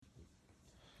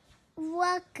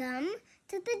Welcome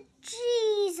to the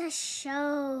Jesus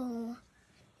Show.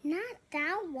 Not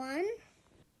that one.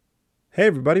 Hey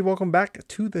everybody, welcome back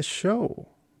to the show.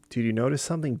 Did you notice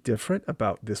something different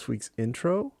about this week's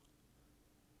intro?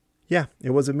 Yeah, it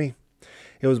wasn't me.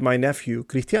 It was my nephew,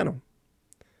 Cristiano.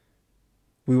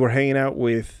 Me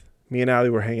and Ali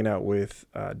were hanging out with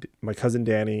my cousin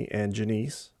Danny and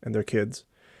Janice and their kids.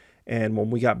 And when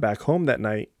we got back home that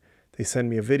night, they sent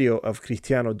me a video of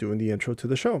Cristiano doing the intro to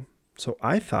the show. So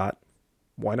I thought,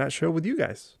 why not share it with you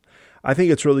guys? I think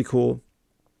it's really cool.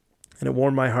 And it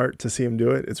warmed my heart to see him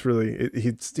do it.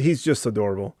 He's just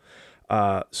adorable.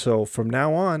 So from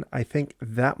now on, I think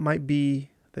that might be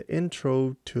the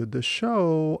intro to the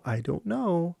show. I don't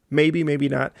know. Maybe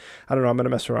not. I don't know. I'm going to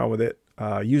mess around with it.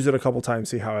 Use it a couple times,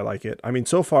 see how I like it. I mean,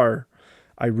 so far,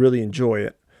 I really enjoy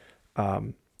it.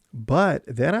 But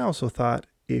then I also thought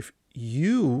if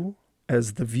you,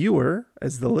 as the viewer,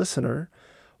 as the listener,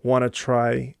 want to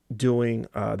try doing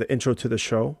the intro to the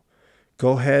show,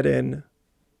 go ahead and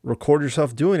record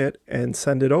yourself doing it and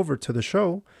send it over to the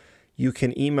show. You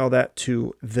can email that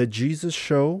to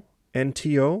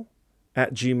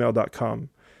thejesusshownto@gmail.com.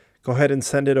 Go ahead and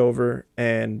send it over.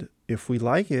 And if we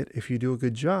like it, if you do a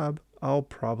good job, I'll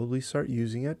probably start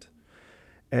using it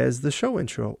as the show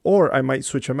intro. Or I might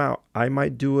switch them out. I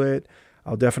might do it.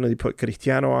 I'll definitely put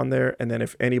Cristiano on there. And then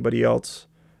if anybody else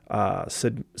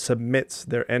submits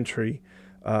their entry,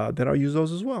 then I'll use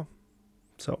those as well.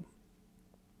 So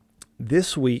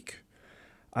this week,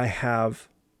 I have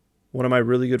one of my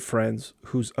really good friends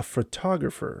who's a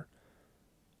photographer.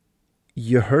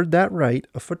 You heard that right,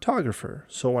 a photographer.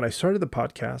 So when I started the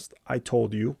podcast, I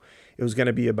told you it was going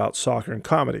to be about soccer and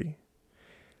comedy.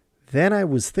 Then I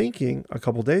was thinking a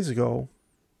couple days ago,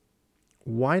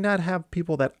 why not have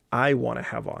people that I want to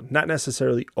have on? Not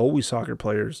necessarily always soccer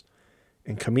players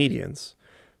and comedians.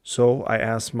 So I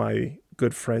asked my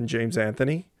good friend James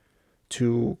Anthony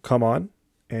to come on,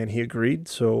 and he agreed.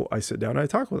 So I sit down and I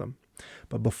talk with him.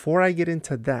 But before I get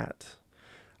into that,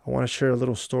 I want to share a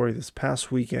little story. This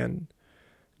past weekend,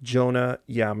 Jonah,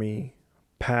 Yami,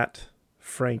 Pat,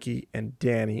 Frankie, and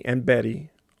Danny, and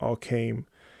Betty all came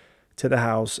to the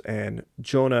house, and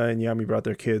Jonah and Yami brought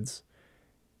their kids.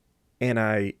 And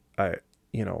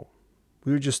we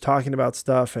were just talking about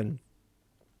stuff, and,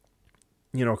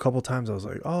 a couple times I was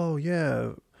like, oh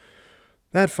yeah,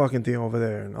 that fucking thing over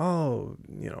there. And, oh,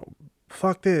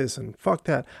 fuck this and fuck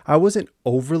that. I wasn't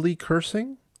overly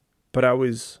cursing, but I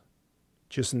was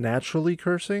just naturally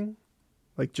cursing,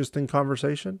 like just in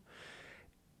conversation.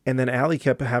 And then Allie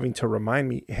kept having to remind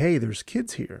me, hey, there's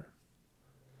kids here.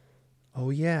 Oh,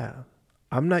 yeah.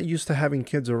 I'm not used to having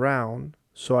kids around,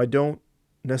 so I don't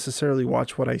necessarily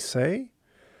watch what I say.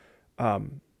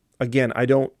 Again, I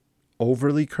don't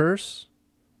overly curse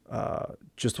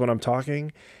just when I'm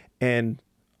talking. And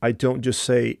I don't just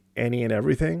say any and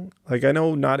everything. Like, I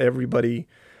know not everybody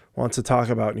wants to talk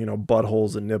about,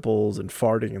 buttholes and nipples and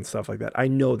farting and stuff like that. I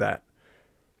know that.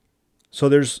 So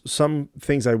there's some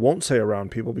things I won't say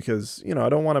around people because, I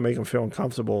don't want to make them feel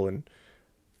uncomfortable and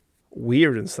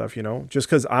weird and stuff, Just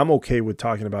because I'm okay with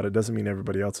talking about it doesn't mean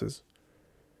everybody else is.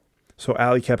 So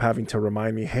Allie kept having to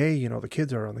remind me, hey, the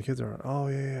kids are on. Oh,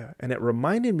 yeah. And it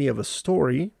reminded me of a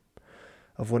story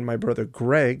of when my brother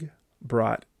Greg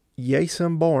brought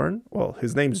Jason Bourne. Well,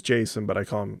 his name's Jason, but I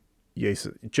call him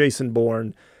Jason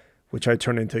Bourne, which I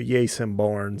turn into Jason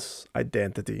Bourne's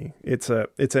identity. It's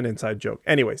an inside joke.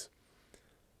 Anyways,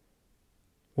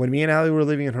 when me and Allie were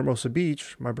living in Hermosa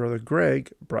Beach, my brother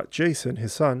Greg brought Jason,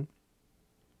 his son,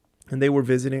 and they were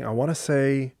visiting. I want to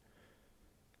say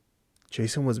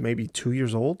Jason was maybe 2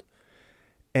 years old,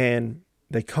 and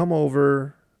they come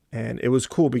over, and it was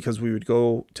cool because we would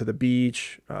go to the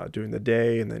beach during the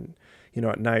day, and then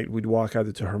at night we'd walk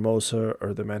either to Hermosa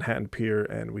or the Manhattan Pier,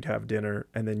 and we'd have dinner.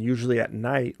 And then usually at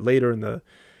night, later in the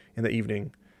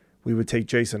evening, we would take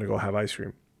Jason to go have ice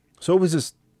cream. So it was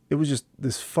just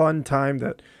this fun time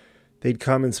that they'd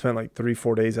come and spend like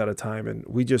 3-4 days at a time, and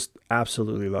we just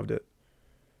absolutely loved it.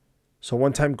 So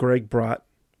one time Greg brought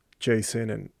Jason,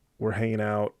 and we're hanging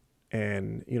out,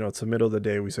 and it's the middle of the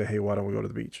day. We say, hey, why don't we go to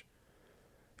the beach?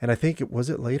 And I think it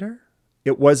was later?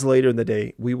 It was later in the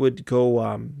day. We would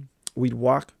go, we'd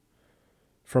walk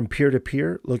from pier to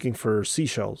pier looking for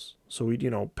seashells. So we'd,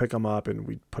 pick them up and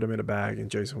we'd put them in a bag,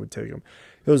 and Jason would take them.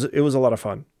 It was a lot of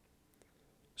fun.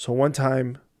 So one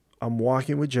time I'm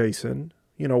walking with Jason,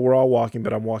 we're all walking,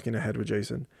 but I'm walking ahead with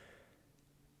Jason.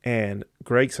 And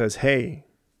Greg says, hey,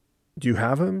 do you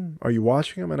have him? Are you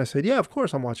watching him? And I said, yeah, of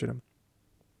course I'm watching him.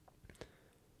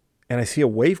 And I see a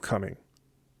wave coming.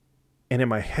 And in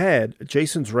my head,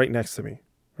 Jason's right next to me,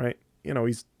 right?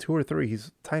 He's 2 or 3. He's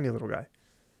a tiny little guy.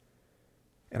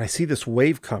 and I see this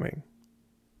wave coming,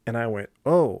 and I went,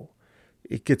 oh,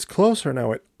 it gets closer, and I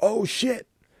went, oh shit.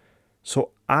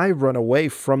 So I run away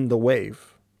from the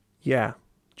wave. Yeah.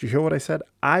 Did you hear what I said?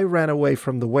 I ran away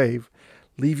from the wave,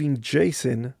 leaving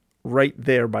Jason right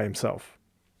there by himself.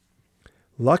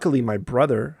 Luckily, my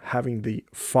brother, having the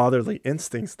fatherly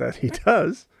instincts that he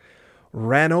does,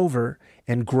 ran over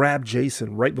and grabbed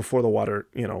Jason right before the water,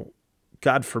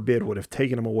 God forbid, would have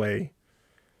taken him away.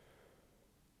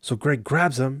 So Greg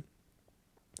grabs him,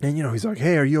 and, he's like,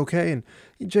 hey, are you okay? And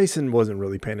Jason wasn't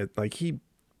really paying it. Like, he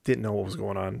didn't know what was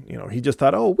going on. He just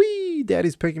thought, oh, wee,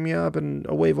 daddy's picking me up, and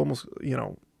a wave almost,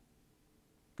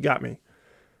 got me.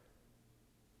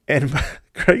 And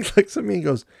Greg looks at me and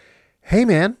goes, hey,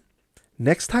 man,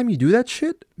 next time you do that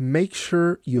shit, make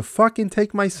sure you fucking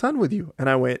take my son with you. And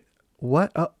I went,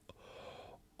 what?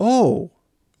 Oh,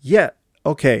 yeah.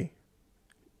 Okay.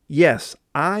 Yes,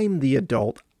 I'm the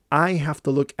adult. I have to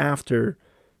look after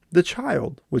the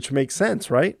child, which makes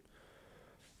sense, right?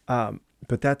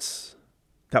 But that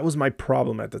was my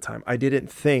problem at the time. I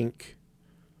didn't think,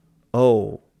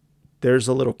 oh, there's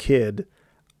a little kid.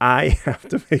 I have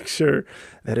to make sure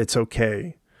that it's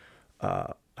okay.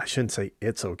 I shouldn't say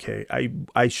it's okay.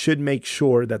 I should make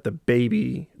sure that the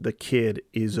baby, the kid,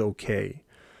 is okay.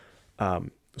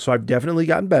 So I've definitely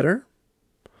gotten better.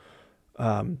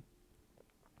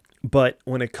 But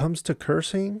when it comes to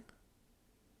cursing,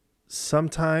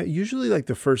 usually like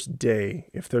the first day,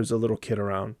 if there's a little kid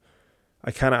around,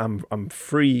 I'm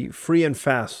free and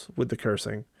fast with the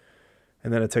cursing.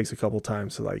 And then it takes a couple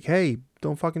times to like, hey,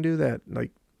 don't fucking do that. Like,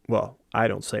 well, I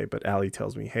don't say it, but Allie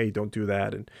tells me, hey, don't do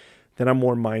that. And then I'm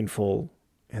more mindful,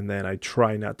 and then I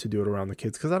try not to do it around the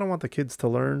kids because I don't want the kids to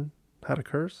learn how to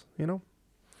curse,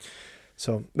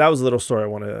 So that was a little story I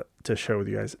wanted to share with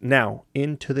you guys. Now,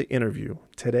 into the interview.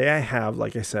 Today I have,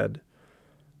 like I said,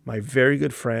 my very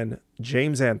good friend,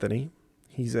 James Anthony.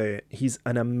 He's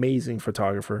an amazing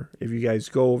photographer. If you guys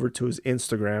go over to his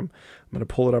Instagram, I'm going to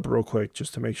pull it up real quick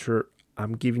just to make sure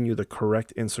I'm giving you the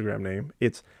correct Instagram name.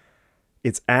 It's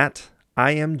at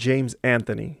I am James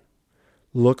Anthony.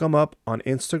 Look him up on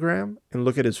Instagram and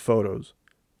look at his photos.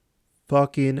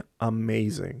 Fucking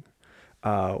amazing.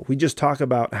 We just talk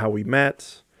about how we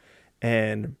met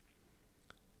and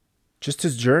just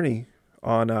his journey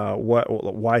on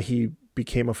why he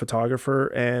became a photographer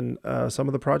and some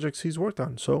of the projects he's worked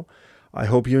on. So I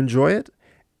hope you enjoy it,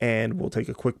 and we'll take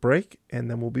a quick break, and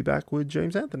then we'll be back with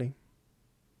James Anthony.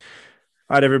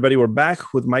 All right, everybody, we're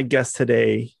back with my guest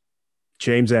today,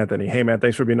 James Anthony. Hey, man,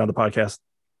 thanks for being on the podcast.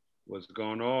 What's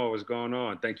going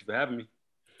on? Thank you for having me.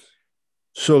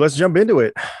 So let's jump into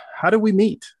it. How did we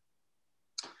meet?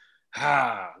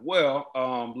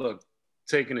 Look,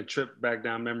 taking a trip back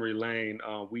down memory lane,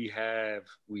 we have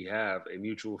a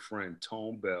mutual friend,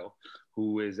 Tone Bell,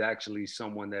 who is actually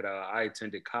someone that I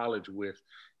attended college with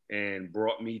and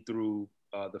brought me through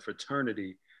the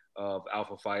fraternity of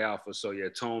Alpha Phi Alpha. So yeah,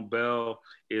 Tone Bell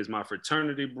is my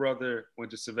fraternity brother,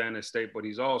 went to Savannah State, but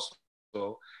he's also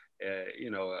a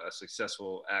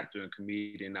successful actor and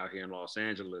comedian out here in Los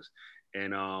Angeles.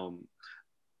 And I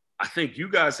think you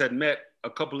guys had met a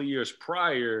couple of years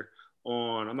prior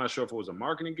on, I'm not sure if it was a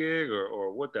marketing gig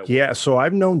or what that was. Yeah, so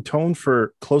I've known Tone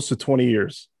for close to 20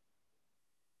 years.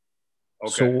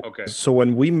 Okay. So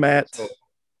when we met,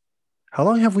 how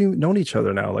long have we known each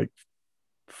other now? Like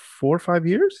 4 or 5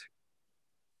 years?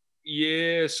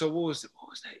 Yeah, so what was that?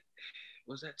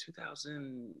 Was that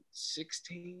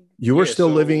 2016? You were still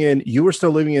living in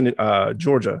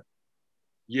Georgia.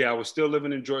 Yeah, I was still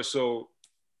living in Georgia. So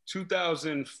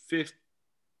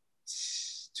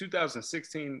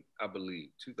 2016, I believe.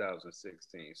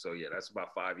 2016. So yeah, that's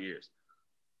about 5 years.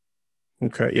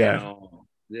 Okay, yeah.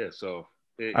 So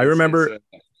I remember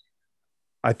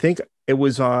I think it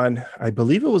was on, I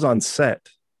believe it was on set.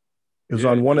 It was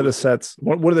on one of the sets.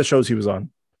 What are the shows he was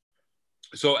on?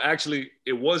 So actually,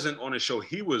 it wasn't on a show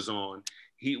he was on.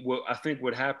 I think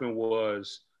what happened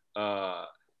was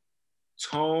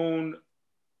Tone.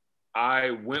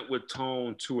 I went with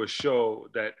Tone to a show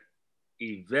that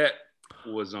Yvette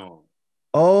was on.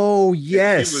 Oh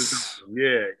yes,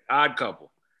 Odd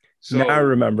Couple. So now I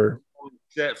remember.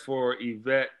 Set for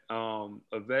Yvette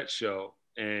show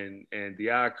and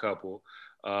the Odd Couple.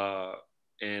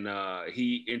 And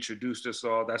he introduced us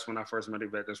all. That's when I first met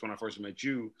Yvette. That's when I first met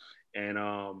you. And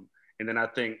then I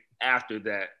think after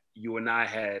that, you and I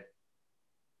had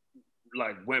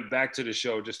went back to the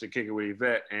show just to kick it with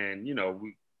Yvette. And,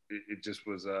 it just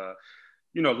was,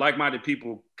 like-minded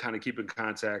people kind of keep in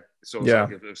contact. So it's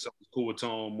like if someone's cool with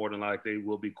Tone, more than likely they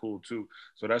will be cool too.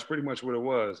 So that's pretty much what it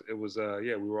was. It was,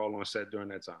 we were all on set during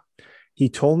that time. He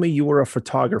told me you were a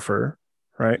photographer,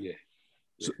 right? Yeah.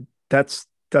 So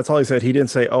that's all he said. He didn't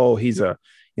say, "Oh, he's a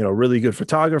really good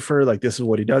photographer. Like this is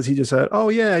what he does." He just said, "Oh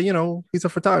yeah, he's a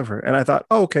photographer." And I thought,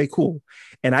 "Oh, okay, cool."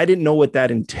 And I didn't know what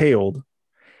that entailed.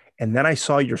 And then I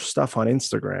saw your stuff on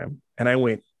Instagram, and I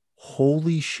went,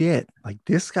 "Holy shit! Like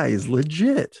this guy is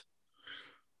legit."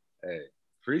 Hey,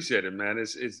 appreciate it, man. And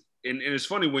it's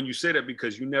funny when you say that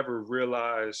because you never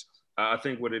realize. I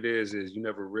think what it is you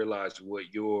never realize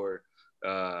what your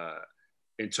uh,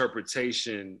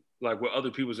 interpretation, like what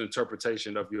other people's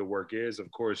interpretation of your work is.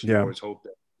 Of course, you Yeah. always hope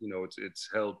that it's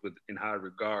held with in high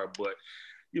regard, but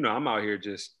I'm out here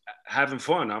just having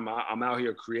fun. I'm out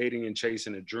here creating and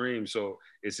chasing a dream. So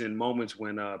it's in moments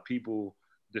when people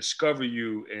discover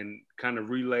you and kind of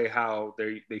relay how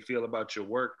they feel about your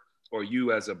work or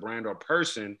you as a brand or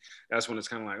person. That's when it's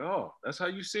kind of like, oh, that's how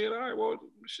you see it. All right, well,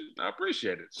 I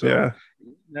appreciate it. So, Yeah.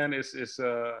 then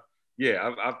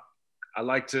yeah, I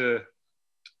like to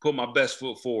put my best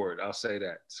foot forward. I'll say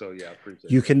that. So yeah, I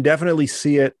appreciate You that. can definitely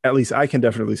see it. At least I can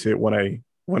definitely see it when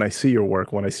I see your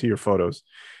work, when I see your photos.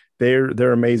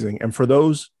 They're amazing. And for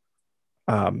those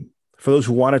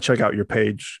who want to check out your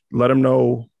page, let them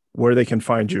know where they can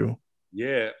find you.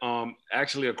 Yeah,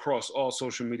 actually across all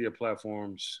social media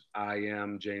platforms, I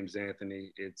am James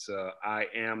Anthony. It's I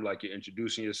am like you're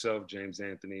introducing yourself, James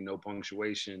Anthony, no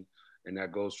punctuation, and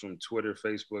that goes from Twitter,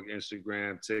 Facebook,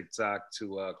 Instagram, TikTok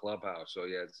to Clubhouse. So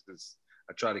yeah,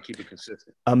 I try to keep it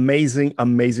consistent. Amazing,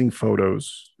 amazing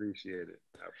photos. Appreciate it.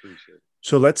 I appreciate it.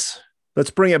 So let's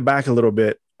bring it back a little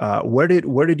bit. Where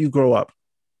did you grow up?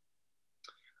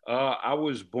 I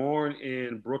was born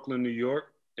in Brooklyn, New York.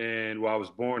 And I was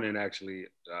born in actually,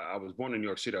 I was born in New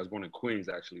York City. I was born in Queens,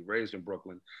 actually, raised in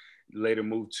Brooklyn. Later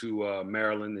moved to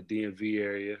Maryland, the DMV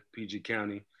area, PG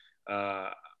County,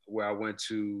 where I went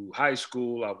to high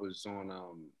school. I was on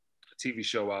a TV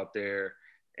show out there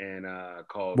and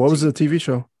called What was the TV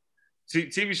show?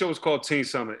 TV show was called Teen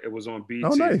Summit. It was on Oh, BT.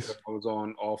 So nice. I was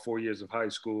on all 4 years of high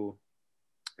school.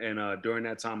 And during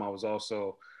that time, I was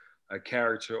also a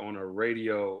character on a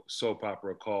radio soap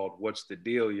opera called What's the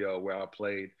Deal, Yo, where I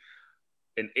played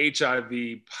an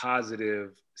HIV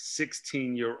positive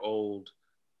 16-year-old.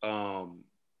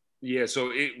 Yeah,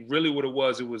 so it really what it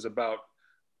was about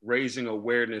raising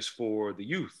awareness for the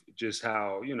youth, just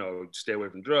how, stay away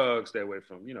from drugs, stay away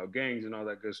from, gangs and all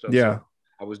that good stuff. Yeah. So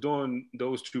I was doing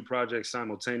those two projects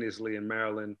simultaneously in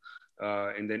Maryland,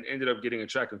 and then ended up getting a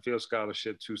track and field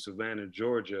scholarship to Savannah,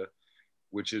 Georgia,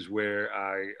 which is where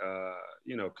I,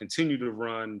 continue to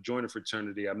run, join a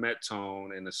fraternity. I met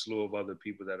Tone and a slew of other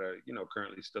people that are,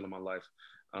 currently still in my life.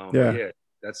 But Yeah. yeah,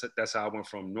 that's how I went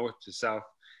from north to south.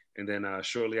 And then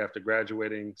shortly after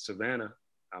graduating Savannah,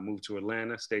 I moved to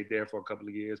Atlanta, stayed there for a couple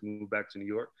of years, moved back to New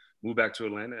York, moved back to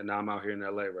Atlanta, and now I'm out here in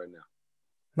LA right now.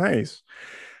 Nice.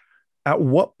 At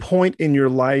what point in your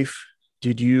life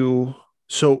did you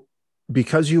so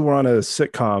because you were on a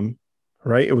sitcom,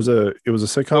 right? It was a Well,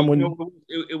 sitcom when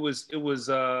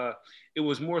it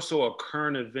was more so a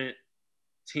current event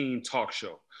teen talk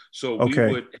show. So we okay.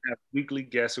 would have weekly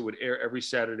guests. It would air every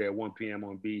Saturday at 1 p.m.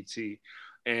 on BET,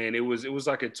 and it was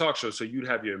like a talk show. So you'd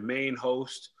have your main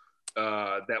host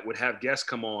that would have guests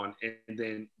come on, and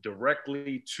then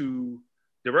directly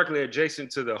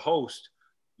adjacent to the host,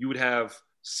 you would have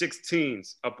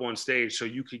 16s up on stage, so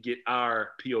you could get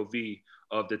our POV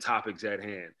of the topics at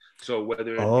hand. So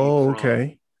whether it be Oh, from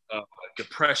okay. uh,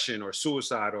 depression or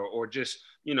suicide or just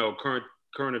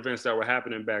current events that were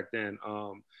happening back then.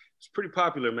 It's pretty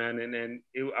popular, man, and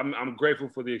I'm grateful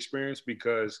for the experience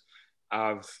because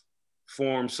I've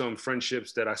formed some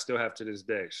friendships that I still have to this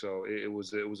day. So it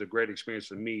was a great experience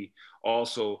for me.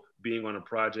 Also being on a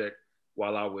project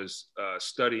while I was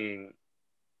studying,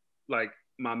 like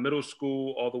my middle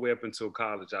school all the way up until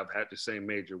college, I've had the same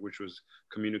major, which was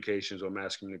communications or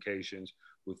mass communications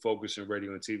with focus in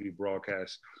radio and TV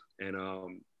broadcast. And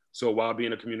so while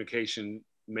being a communication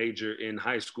major in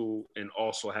high school and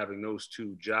also having those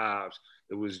two jobs,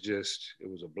 it was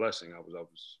a blessing.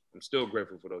 I'm still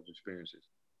grateful for those experiences.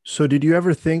 So did you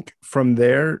ever think from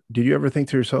there, did you ever think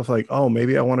to yourself like, "Oh,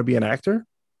 maybe I want to be an actor?"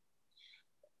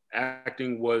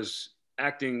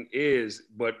 Acting is,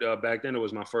 but back then it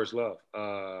was my first love.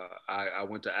 I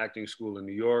went to acting school in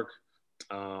New York.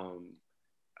 Um,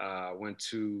 I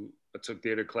took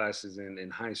theater classes in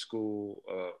high school,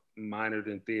 minored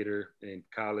in theater in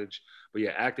college. But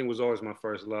yeah, acting was always my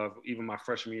first love. Even my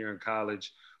freshman year in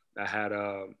college, I had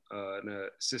an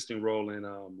assisting role in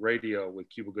radio with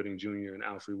Cuba Gooding Jr. and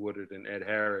Alfred Woodard and Ed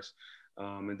Harris,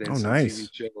 and then Oh, some TV nice.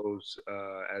 shows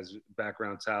as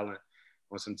background talent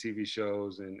on some TV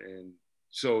shows. And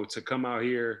so to come out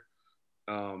here,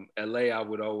 LA,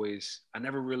 I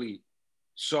never really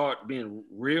saw it being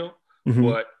real. Mm-hmm.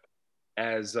 But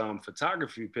as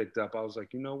photography picked up, I was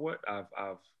like, you know what?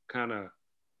 I've kind of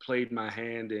played my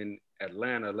hand in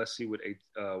Atlanta. Let's see what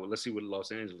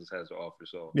Los Angeles has to offer.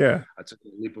 So Yeah. I took a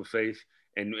leap of faith.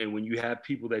 And when you have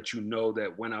people that you know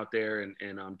that went out there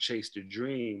and chased a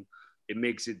dream, it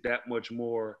makes it that much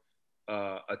more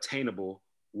attainable.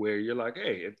 Where you're like,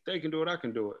 hey, if they can do it, I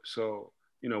can do it. So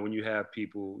when you have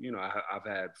people, I've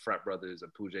had frat brothers,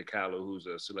 Pooja Kalu, who's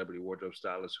a celebrity wardrobe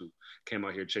stylist who came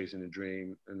out here chasing a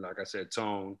dream. And like I said,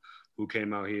 Tone, who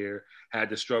came out here, had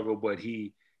to struggle, but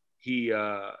he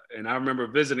and I remember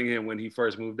visiting him when he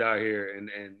first moved out here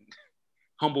and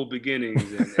humble beginnings.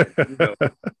 And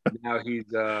now he's,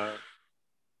 the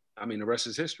rest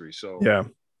is history. So Yeah.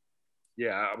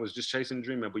 yeah, I was just chasing the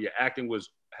dream, man. But yeah, acting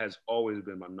has always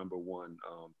been my number one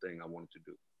thing I wanted to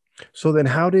do. So then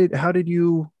how did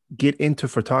you get into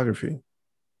photography?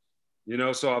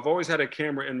 So I've always had a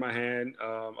camera in my hand.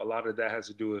 A lot of that has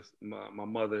to do with my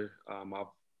mother.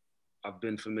 I've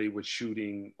been familiar with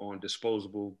shooting on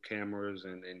disposable cameras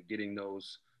and getting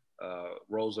those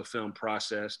rolls of film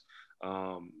processed.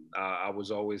 I was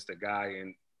always the guy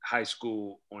in high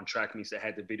school on track meets that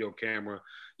had the video camera,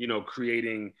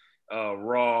 creating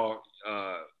raw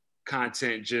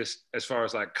content just as far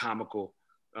as like comical,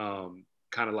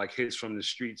 kind of like hits from the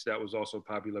streets. That was also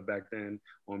popular back then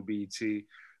on BET.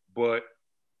 But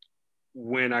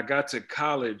when I got to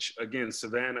college, again,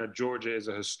 Savannah, Georgia is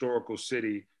a historical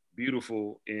city,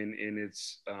 beautiful in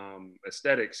its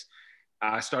aesthetics.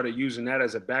 I started using that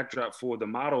as a backdrop for the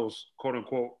models, quote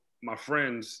unquote, my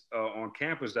friends on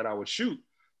campus that I would shoot.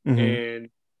 Mm-hmm. And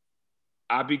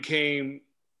I became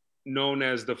known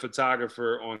as the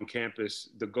photographer on campus,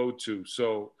 the go-to.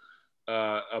 So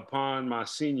upon my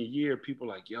senior year, people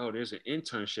were like, yo, there's an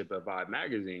internship at Vibe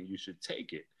Magazine. You should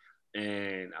take it.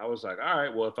 And I was like, all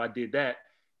right, well, if I did that,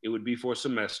 it would be for a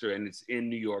semester and it's in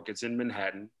New York, it's in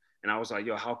Manhattan. And I was like,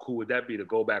 yo, how cool would that be to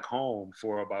go back home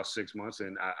for about 6 months?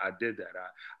 And I did that.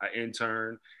 I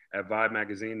interned at Vibe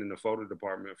Magazine in the photo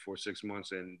department for 6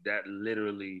 months. And that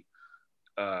literally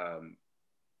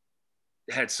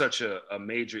had such a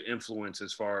major influence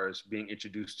as far as being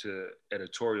introduced to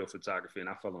editorial photography. And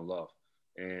I fell in love.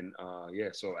 And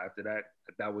so after that,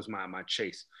 that was my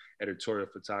chase, editorial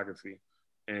photography.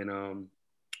 And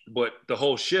but the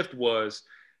whole shift was,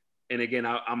 and again,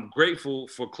 I'm grateful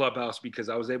for Clubhouse because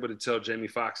I was able to tell Jamie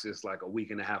Foxx this like a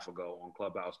week and a half ago on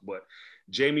Clubhouse. But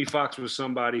Jamie Foxx was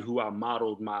somebody who I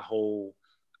modeled my whole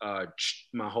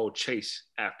chase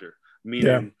after.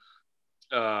 Meaning,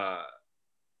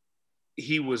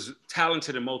 he was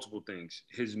talented in multiple things.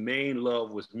 His main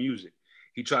love was music.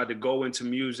 He tried to go into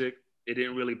music. It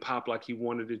didn't really pop like he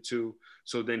wanted it to.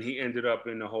 So then he ended up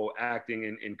in the whole acting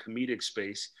and comedic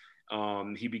space.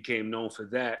 He became known for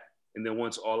that. And then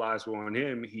once all eyes were on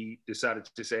him, he decided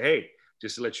to say, hey,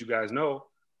 just to let you guys know,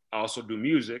 I also do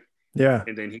music. Yeah.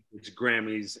 And then he gets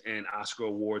Grammys and Oscar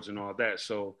awards and all that.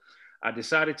 So I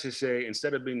decided to say,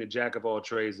 instead of being the jack of all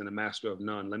trades and the master of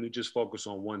none, let me just focus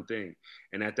on one thing.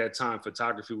 And at that time,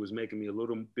 photography was making me a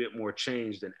little bit more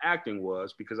changed than acting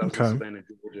was because I was in Savannah,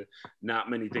 Georgia. Not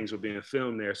many things were being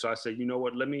filmed there. So I said, you know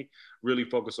what, let me really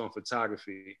focus on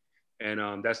photography.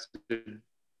 And that's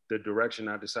the direction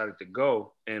I decided to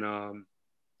go. And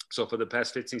so for the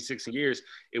past 15, 16 years,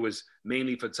 it was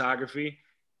mainly photography.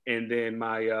 And then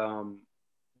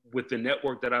with the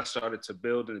network that I started to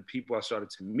build and the people I started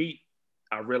to meet,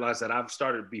 I realized that I've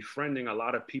started befriending a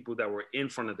lot of people that were in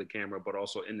front of the camera, but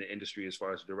also in the industry as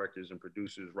far as directors and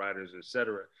producers, writers,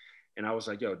 etc. And I was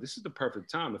like, yo, this is the perfect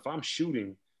time. If I'm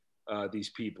shooting these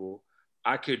people,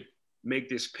 I could make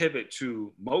this pivot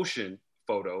to motion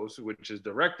photos, which is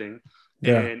directing.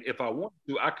 Yeah. And if I want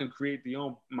to, I can create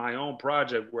my own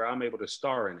project where I'm able to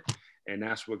star in it. And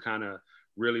that's what kind of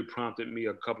really prompted me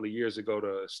a couple of years ago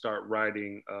to start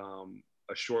writing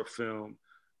a short film.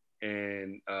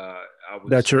 And I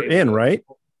was that you're in, right?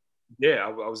 Yeah, I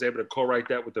was able to co-write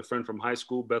that with a friend from high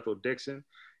school, Bethel Dixon.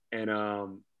 And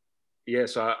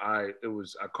so I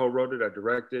co-wrote it, I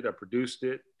directed, I produced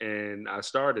it, and I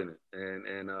starred in it.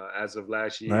 And as of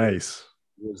last year, nice.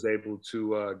 Was able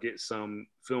to get some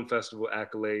film festival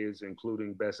accolades,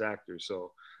 including Best Actor.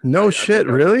 So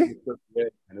really? And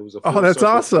it was that's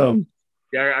awesome.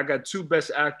 Yeah, I got 2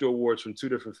 Best Actor awards from 2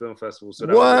 different film festivals. So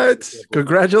what?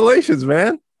 Congratulations,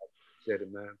 man. Appreciate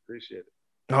it, man. Appreciate it.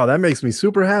 Oh, that makes me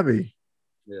super happy.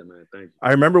 Yeah, man. Thank you.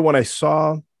 I remember when I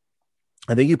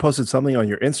think you posted something on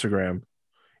your Instagram,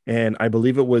 and I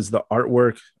believe it was the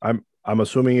artwork. I'm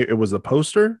assuming it was the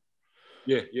poster.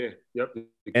 Yeah. Yep.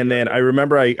 And then I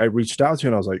remember I reached out to you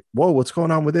and I was like, whoa, what's going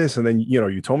on with this? And then,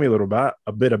 you told me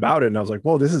a bit about it. And I was like,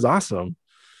 whoa, this is awesome.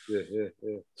 Yeah.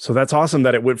 So that's awesome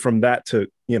that it went from that to,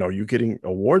 you know, you getting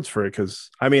awards for it. Cause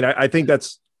I mean, I think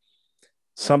that's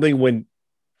something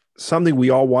we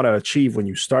all want to achieve when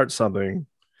you start something.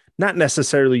 Not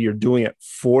necessarily you're doing it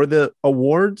for the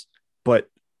awards, but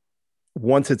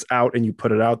once it's out and you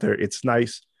put it out there, it's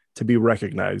nice to be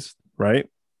recognized, right?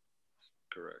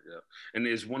 Correct. Yeah. And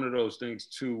it's one of those things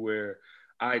too where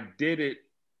I did it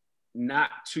not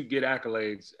to get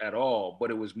accolades at all, but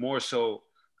it was more so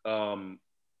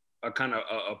a kind of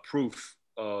a proof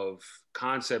of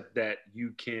concept that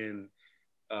you can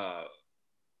uh,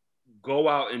 go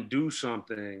out and do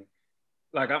something.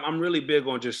 Like I'm really big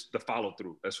on just the follow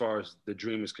through as far as the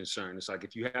dream is concerned. It's like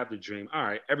if you have the dream, all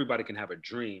right, everybody can have a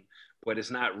dream, but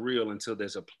it's not real until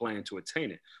there's a plan to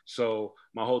attain it. So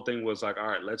my whole thing was like, all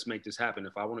right, let's make this happen.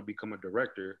 If I want to become a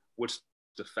director, what's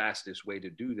the fastest way to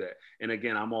do that? And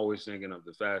again, I'm always thinking of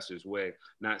the fastest way,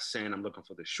 not saying I'm looking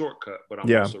for the shortcut, but I'm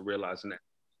Yeah. also realizing that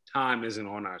time isn't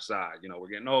on our side. You know, we're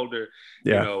getting older,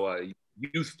 Yeah.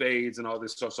 Youth fades and all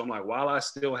this stuff. So I'm like, while I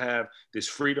still have this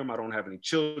freedom, I don't have any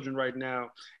children right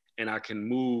now, and I can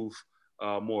move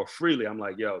more freely. I'm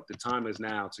like, yo, the time is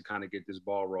now to kind of get this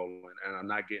ball rolling, and I'm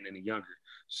not getting any younger.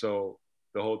 So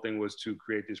the whole thing was to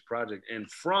create this project,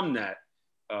 and from that,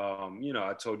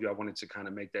 I told you I wanted to kind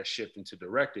of make that shift into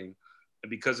directing, and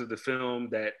because of the film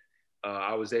that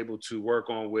I was able to work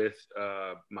on with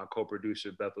my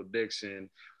co-producer Bethel Dixon,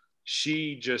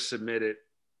 she just submitted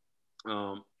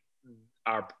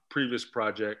our previous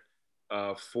project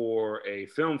for a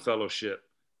film fellowship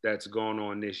that's going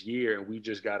on this year, and we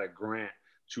just got a grant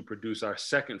to produce our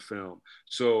second film.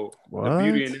 So the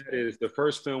beauty in that is the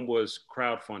first film was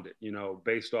crowdfunded,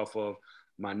 based off of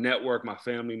my network, my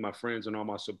family, my friends, and all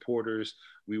my supporters.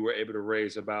 We were able to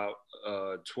raise about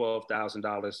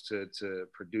 $12,000 to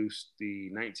produce the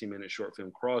 19-minute short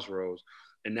film Crossroads.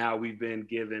 And now we've been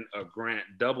given a grant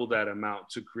double that amount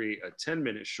to create a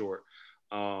 10-minute short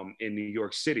in New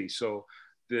York City. So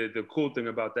the cool thing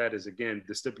about that is, again,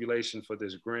 the stipulation for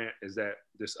this grant is that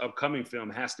this upcoming film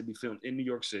has to be filmed in New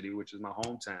York City, which is my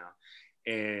hometown.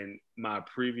 And my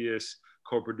previous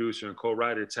co-producer and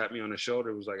co-writer tapped me on the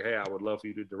shoulder, was like, hey, I would love for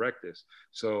you to direct this.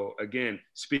 So again,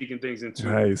 speaking things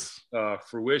into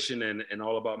fruition and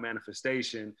all about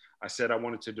manifestation, I said I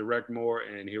wanted to direct more,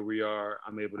 and here we are.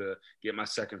 I'm able to get my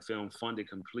second film funded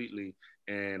completely,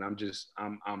 and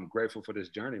I'm grateful for this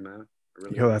journey, man.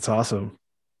 Really. Yo, that's awesome.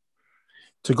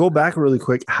 To go back really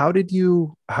quick, how did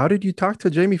you talk to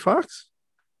Jamie Foxx?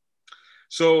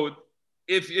 So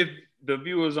if the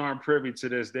viewers aren't privy to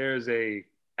this, there's a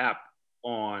app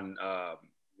on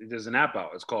there's an app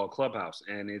out. It's called Clubhouse,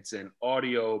 and it's an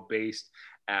audio-based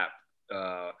app.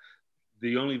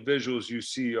 The only visuals you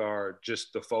see are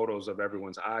just the photos of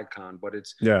everyone's icon, but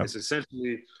it's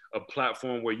essentially a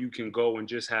platform where you can go and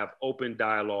just have open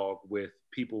dialogue with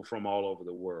people from all over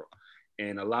the world.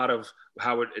 And a lot of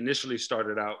how it initially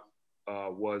started out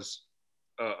was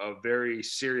a very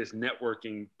serious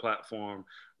networking platform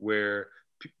where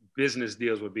business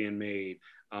deals were being made,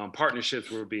 partnerships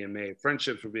were being made,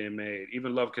 friendships were being made,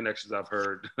 even love connections I've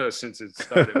heard since it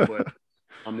started. But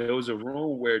there was a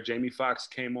room where Jamie Foxx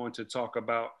came on to talk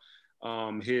about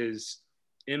his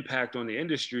impact on the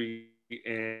industry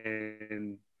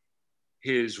and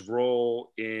his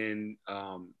role in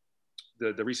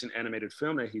the recent animated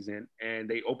film that he's in, and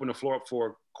they opened the floor up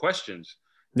for questions.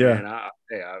 Yeah. And I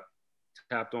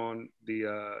tapped on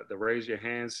the raise your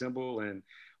hand symbol, and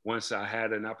once I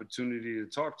had an opportunity to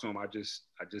talk to him,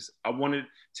 I wanted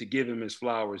to give him his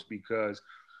flowers, because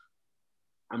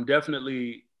I'm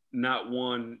definitely not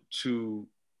one to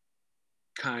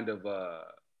kind of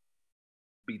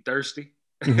be thirsty,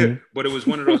 but it was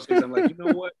one of those things. I'm like, you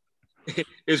know what?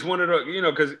 It's one of those,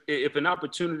 because if an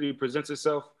opportunity presents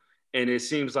itself, and it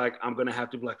seems like I'm going to have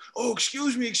to be like, oh,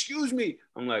 excuse me.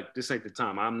 I'm like, this ain't the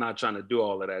time. I'm not trying to do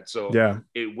all of that. So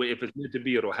if it's meant to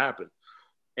be, it'll happen.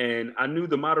 And I knew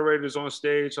the moderators on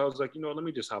stage. So I was like, let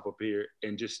me just hop up here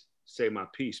and just say my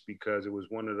piece, because it was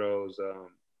one of those,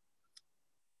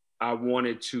 I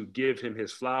wanted to give him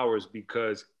his flowers,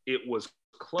 because it was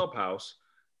Clubhouse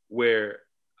where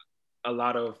a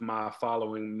lot of my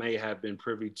following may have been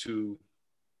privy to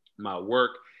my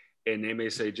work. And they may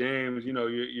say, James,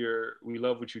 we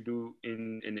love what you do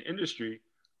in the industry,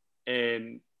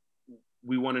 and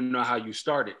we want to know how you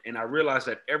started. And I realized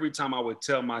that every time I would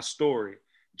tell my story,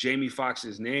 Jamie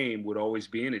Foxx's name would always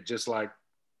be in it, just like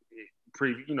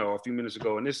a few minutes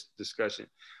ago in this discussion.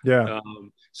 Yeah.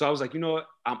 So I was like, what?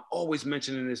 I'm always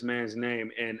mentioning this man's name,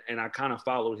 and I kind of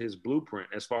followed his blueprint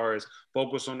as far as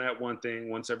focus on that one thing.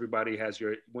 Once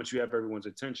you have everyone's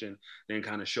attention, then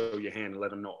kind of show your hand and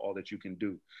let them know all that you can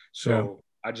do. So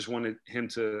I just wanted him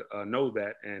to know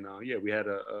that. And yeah, we had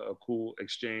a cool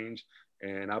exchange,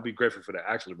 and I'll be grateful for that.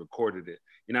 I actually recorded it.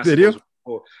 You're not Did supposed you? to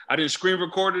record. I didn't screen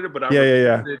recorded it, but I Yeah, yeah,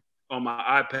 yeah. recorded it on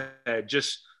my iPad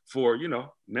just for,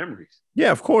 memories.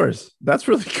 Yeah, of course. That's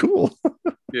really cool.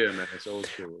 Yeah, man. So it was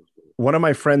cool. It was cool. One of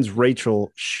my friends,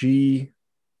 Rachel, she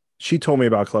told me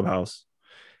about Clubhouse,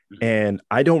 Mhm. and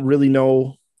I don't really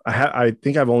know. I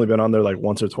think I've only been on there like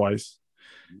once or twice,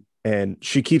 and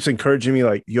she keeps encouraging me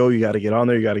like, "Yo, you got to get on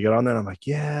there. You got to get on there." And I'm like,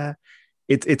 "Yeah,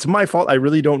 it's my fault. I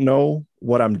really don't know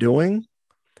what I'm doing,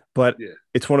 but Yeah.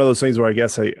 it's one of those things where I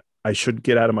guess I should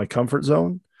get out of my comfort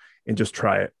zone and just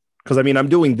try it. Because I mean, I'm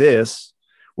doing this,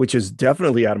 which is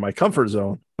definitely out of my comfort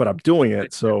zone, but I'm doing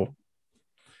it. So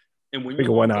And when I you're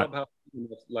figure, why on not? Clubhouse,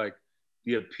 like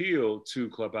the appeal to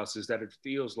Clubhouse is that it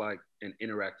feels like an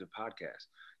interactive podcast.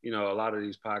 A lot of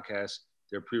these podcasts,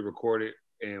 they're pre-recorded,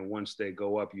 and once they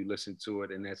go up, you listen to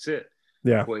it, and that's it.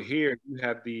 Yeah. But here you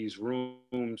have these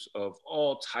rooms of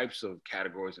all types of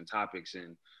categories and topics,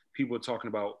 and people talking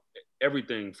about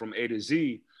everything from A to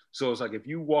Z. So it's like if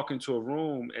you walk into a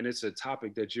room and it's a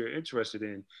topic that you're interested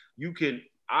in,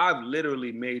 I've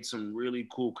literally made some really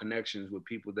cool connections with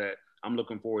people that I'm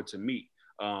looking forward to meet.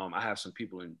 I have some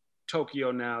people in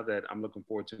Tokyo now that I'm looking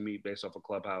forward to meet based off of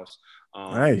Clubhouse.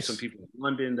 Nice. Some people in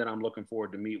London that I'm looking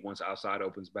forward to meet once outside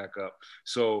opens back up.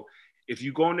 So if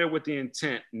you go in there with the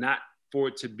intent not for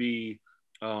it to be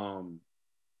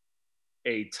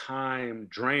a time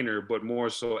drainer, but more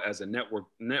so as a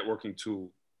networking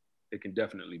tool, it can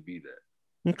definitely be that.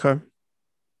 Okay.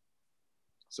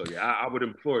 So yeah, I would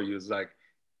implore you. It's like,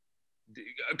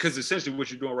 because essentially what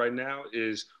you're doing right now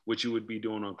is what you would be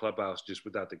doing on Clubhouse just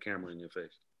without the camera in your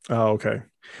face. Oh, okay.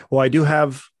 Well, I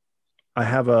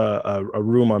have a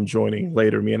room I'm joining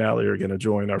later. Me and Allie are going to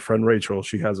join. Our friend Rachel,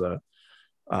 she has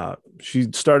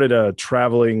she started a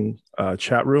traveling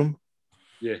chat room.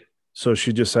 Yeah. So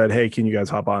she just said, "Hey, can you guys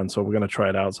hop on?" So we're going to try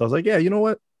it out. So I was like, "Yeah, you know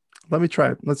what? Let me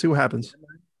try it. Let's see what happens."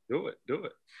 Do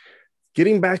it.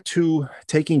 Getting back to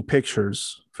taking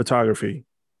pictures, photography.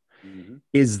 Mm-hmm.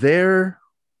 Is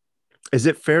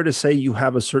it fair to say you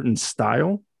have a certain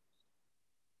style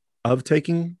of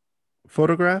taking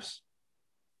photographs?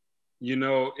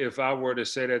 If I were to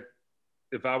say that,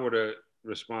 if I were to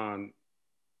respond,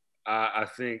 I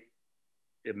think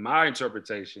in my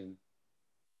interpretation,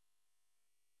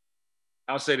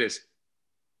 I'll say this: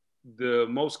 the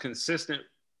most consistent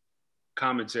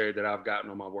commentary that I've gotten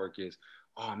on my work is,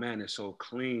 "Oh man, it's so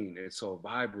clean, it's so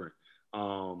vibrant,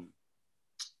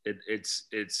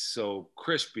 it's so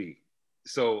crispy."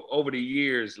 So over the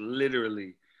years,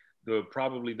 literally,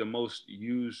 probably the most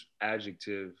used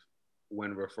adjective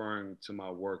when referring to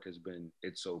my work has been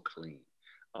 "it's so clean."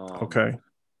 Okay.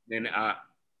 And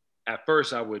at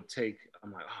first I'm like,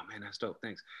 "Oh man, that's dope,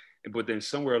 thanks." But then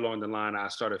somewhere along the line, I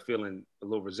started feeling a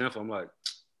little resentful. I'm like,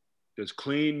 does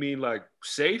clean mean like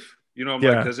safe? I'm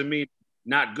like, does it mean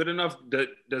not good enough?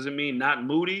 Does it mean not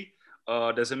moody?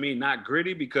 Does it mean not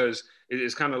gritty? Because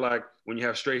it's kind of like when you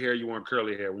have straight hair, you want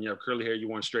curly hair. When you have curly hair, you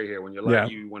want straight hair. When you're light,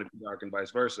 you want to be dark, and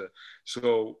vice versa.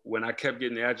 So when I kept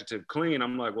getting the adjective clean,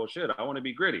 I'm like, well, shit, I want to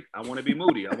be gritty. I want to be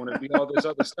moody. I want to be all this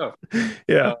other stuff.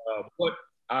 Yeah. But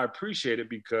I appreciate it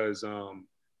because,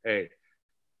 hey,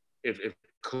 if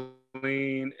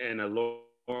clean and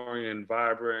alluring and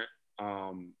vibrant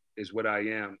is what I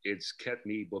am, it's kept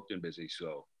me booked and busy.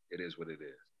 So it is what it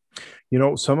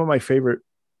is. Some of my favorite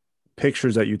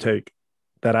pictures that you take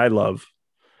that I love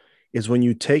is when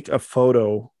you take a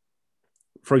photo.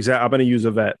 For example, I'm going to use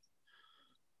Yvette.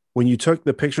 When you took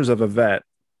the pictures of Yvette,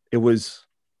 it was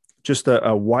just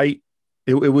a white.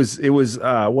 It was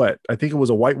what? I think it was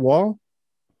a white wall.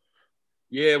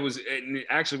 Yeah, it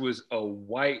actually was a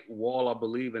white wall, I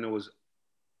believe, and it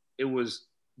was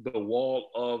the wall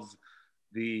of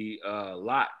the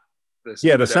lot. The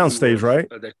soundstage, right?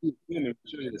 The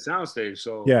soundstage.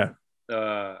 So yeah,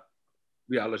 I'll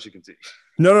let you continue.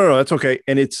 No, that's okay.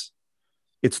 And it's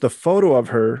the photo of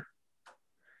her,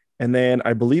 and then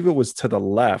I believe it was to the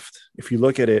left. If you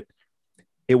look at it,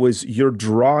 it was you're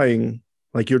drawing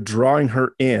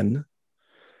her in,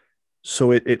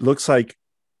 so it looks like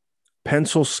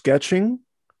pencil sketching,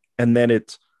 and then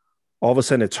it's all of a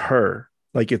sudden it's her,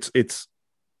 like it's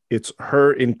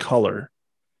her in color.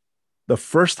 The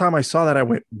first time I saw that, I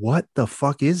went, what the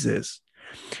fuck is this?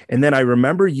 And then I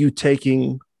remember you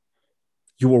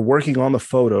were working on the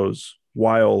photos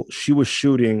while she was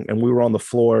shooting, and we were on the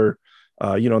floor,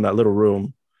 in that little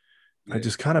room. Yeah, I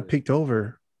just kind of peeked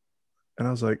over, and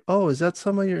I was like, oh, is that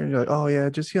some of your? And you're like, oh yeah,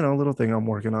 just a little thing I'm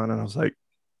working on. And I was like,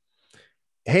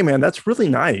 hey man, that's really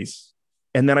nice.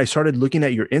 And then I started looking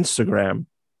at your Instagram,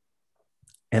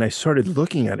 and I started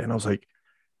looking at it, and I was like,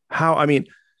 How? I mean,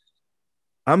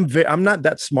 I'm not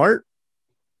that smart,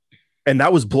 and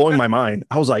that was blowing my mind.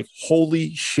 I was like,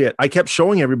 holy shit. I kept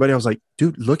showing everybody. I was like,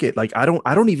 dude, look at, like, I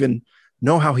don't even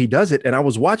know how he does it. And I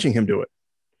was watching him do it.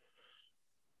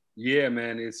 Yeah,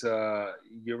 man, it's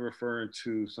you're referring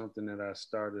to something that I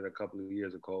started a couple of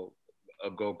years ago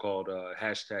called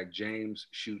hashtag James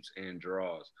Shoots and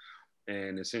Draws.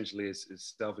 And essentially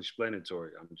it's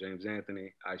self-explanatory. I'm James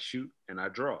Anthony, I shoot and I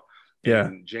draw. Yeah.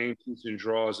 And James Shoots and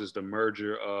Draws is the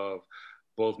merger of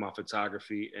both my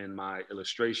photography and my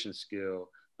illustration skill.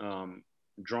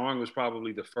 Drawing was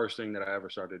probably the first thing that I ever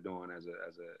started doing as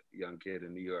a young kid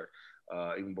in New York.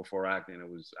 Even before acting,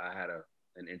 I had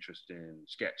an interest in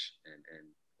sketch and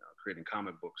creating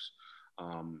comic books.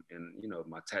 And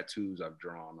my tattoos I've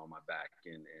drawn on my back,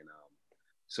 and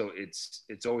so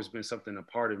it's always been something a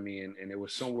part of me. And it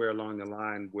was somewhere along the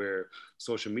line where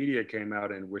social media came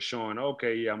out and we're showing,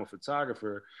 okay, yeah, I'm a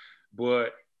photographer,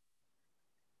 but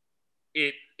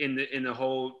it in the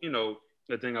whole,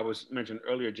 the thing I was mentioned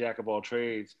earlier, jack of all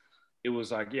trades, it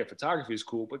was like, yeah, photography is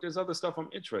cool, but there's other stuff I'm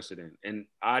interested in. And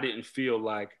I didn't feel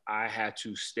like I had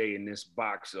to stay in this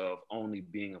box of only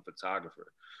being a photographer.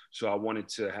 So I wanted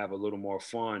to have a little more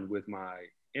fun with my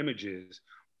images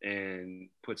and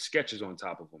put sketches on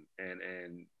top of them.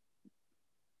 And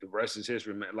the rest is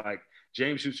history, man. Like,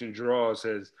 James Shoots and Draws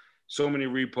has so many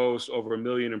reposts, over 1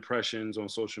 million impressions on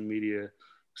social media.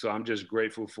 So I'm just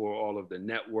grateful for all of the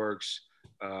networks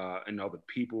and all the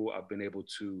people I've been able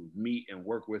to meet and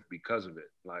work with because of it.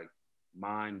 Like,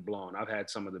 mind blown. I've had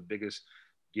some of the biggest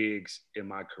gigs in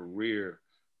my career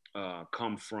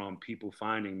come from people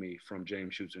finding me from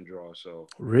James Shoots and Draws. So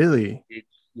Really?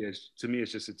 yes, to me,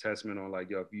 it's just a testament on, like,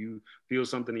 yo, if you feel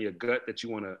something in your gut that you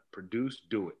want to produce,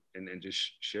 do it, and just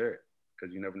share it,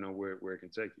 because you never know where it can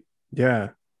take you. Yeah.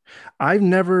 I've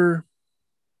never,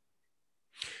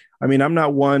 I mean, I'm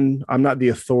not the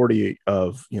authority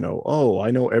of, oh,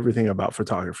 I know everything about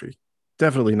photography.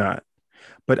 Definitely not.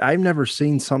 But I've never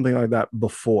seen something like that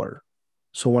before.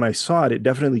 So when I saw it, it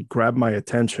definitely grabbed my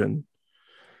attention.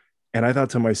 And I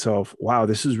thought to myself, wow,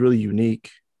 this is really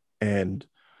unique and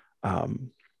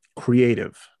um,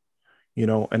 creative,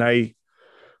 and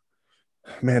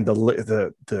man,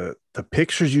 the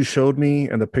pictures you showed me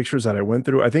and the pictures that I went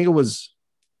through, I think it was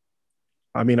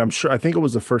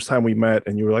the first time we met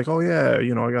and you were like, oh yeah,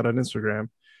 I got an Instagram.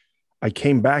 I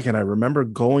came back and I remember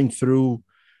going through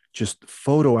just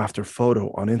photo after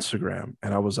photo on Instagram.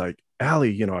 And I was like,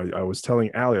 Allie, I was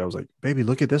telling Allie, I was like, baby,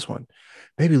 look at this one.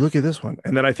 Baby, look at this one.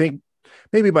 And then I think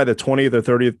maybe by the 20th or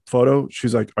 30th photo,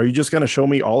 she's like, are you just going to show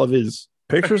me all of his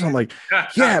pictures? I'm like,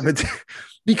 yeah, but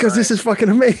because this is fucking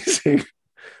amazing,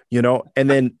 and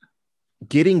then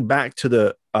getting back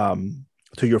to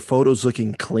your photos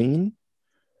looking clean.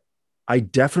 I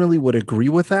definitely would agree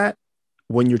with that.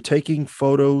 When you're taking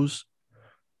photos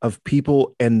of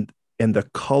people and the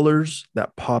colors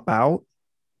that pop out,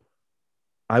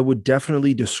 I would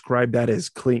definitely describe that as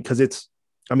clean, because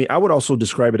I would also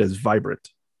describe it as vibrant.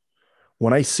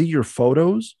 When I see your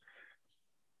photos,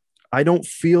 I don't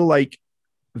feel like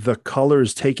the color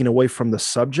is taken away from the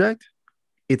subject.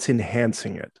 It's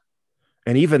enhancing it.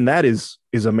 And even that is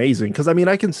amazing. Because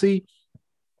I can see,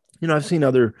 I've seen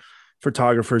other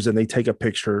photographers and they take a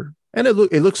picture and it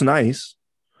looks nice.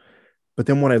 But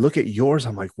then when I look at yours,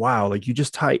 I'm like, wow, like you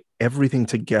just tie everything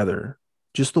together.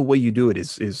 Just the way you do it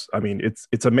it's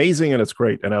amazing and it's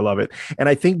great and I love it. And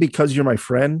I think because you're my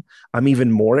friend, I'm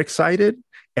even more excited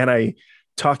and I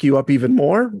talk you up even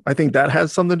more. I think that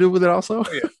has something to do with it also.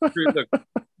 Oh, yeah. Look,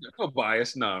 no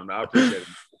bias. No, I appreciate it.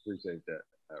 I appreciate that.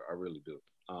 I really do.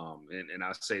 And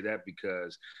I say that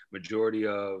because majority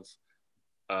of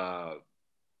uh,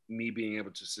 me being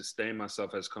able to sustain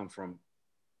myself has come from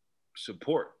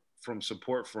support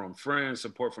from friends,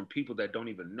 support from people that don't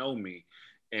even know me.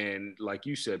 And like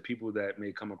you said, people that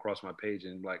may come across my page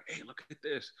and like, hey, look at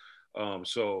this.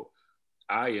 So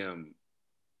I am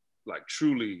like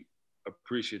truly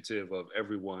appreciative of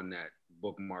everyone that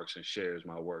bookmarks and shares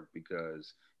my work,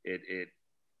 because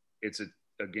it's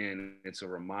it's a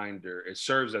reminder. It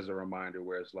serves as a reminder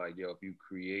where it's like, yo, if you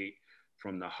create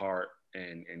from the heart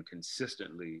and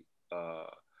consistently,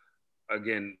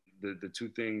 again, the two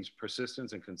things,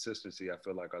 persistence and consistency, I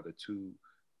feel like are the two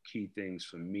key things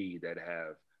for me that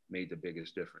have made the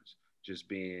biggest difference. Just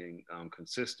being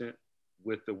consistent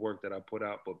with the work that I put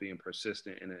out, but being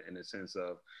persistent in a sense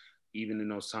of, even in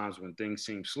those times when things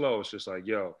seem slow, it's just like,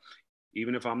 yo,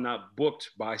 even if I'm not booked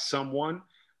by someone,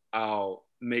 I'll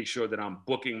make sure that I'm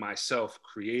booking myself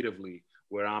creatively,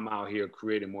 where I'm out here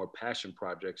creating more passion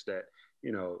projects that,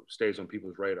 stays on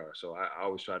people's radar. So I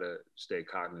always try to stay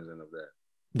cognizant of that.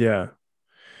 Yeah.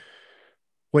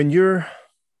 When you're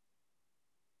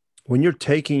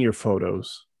taking your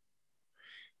photos,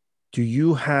 do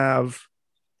you have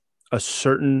a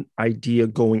certain idea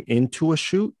going into a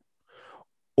shoot,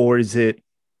 or is it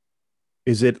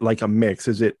like a mix?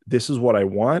 Is it, this is what I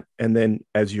want, and then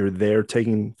as you're there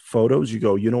taking photos, you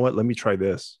go, you know what, let me try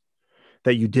this,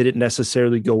 that you didn't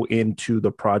necessarily go into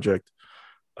the project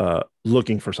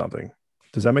looking for something?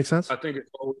 Does that make sense? I think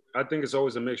it's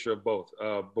always a mixture of both.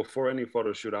 Before any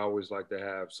photo shoot, I always like to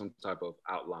have some type of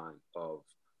outline of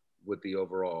what the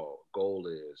overall goal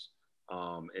is,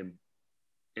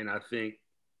 and I think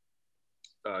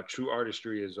true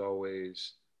artistry is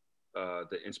always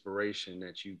the inspiration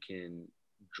that you can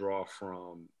draw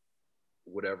from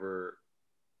whatever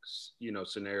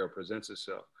scenario presents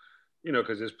itself.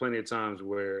 Because there's plenty of times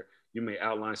where you may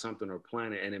outline something or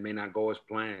plan it and it may not go as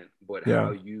planned, but Yeah.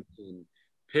 how you can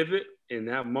pivot in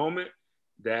that moment,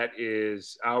 that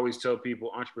is, I always tell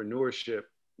people, entrepreneurship,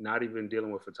 not even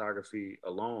dealing with photography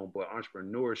alone, but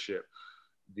entrepreneurship,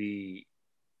 the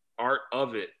art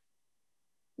of it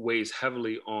weighs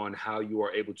heavily on how you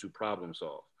are able to problem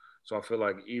solve. So I feel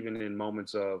like even in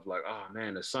moments of like, oh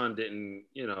man, the sun didn't,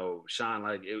 shine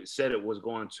like it said it was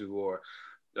going to, or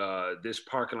this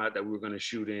parking lot that we were going to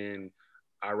shoot in,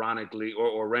 ironically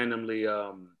or randomly,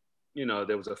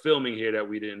 there was a filming here that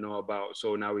we didn't know about,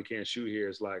 so now we can't shoot here.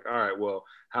 It's like, all right, well,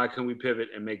 how can we pivot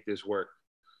and make this work?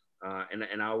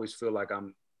 And I always feel like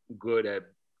I'm good at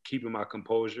keeping my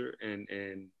composure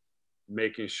and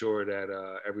making sure that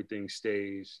everything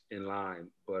stays in line.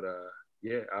 But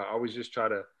yeah, I always just try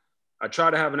to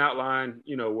have an outline,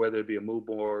 whether it be a mood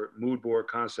board,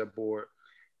 concept board.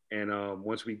 And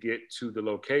once we get to the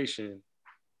location,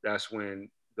 that's when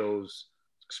those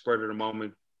spur of the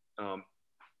moment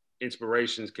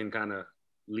inspirations can kind of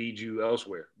lead you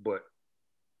elsewhere. But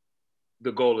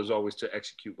the goal is always to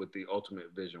execute what the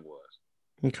ultimate vision was.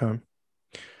 Okay.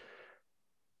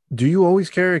 Do you always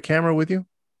carry a camera with you?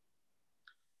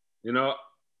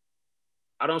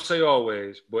 I don't say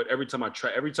always, but every time I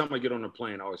get on a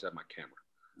plane, I always have my camera.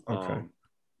 Okay.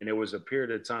 And there was a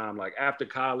period of time, like after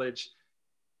college,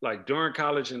 like during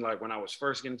college, and like when I was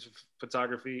first getting into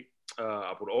photography,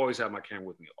 I would always have my camera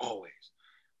with me, always.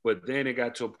 But then it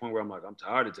got to a point where I'm like, I'm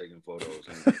tired of taking photos.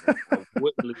 And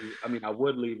I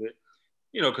would leave it,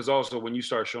 because also when you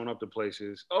start showing up to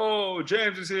places, oh,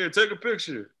 James is here, take a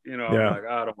picture. Yeah. I'm like,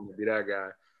 I don't want to be that guy.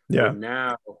 Yeah. But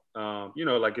now,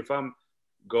 like if I'm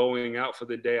going out for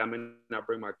the day, I may not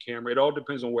bring my camera. It all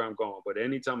depends on where I'm going. But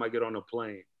anytime I get on a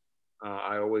plane,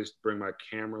 I always bring my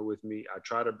camera with me. I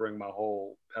try to bring my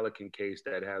whole Pelican case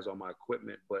that has all my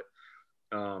equipment. But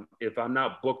if I'm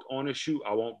not booked on a shoot,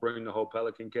 I won't bring the whole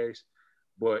Pelican case.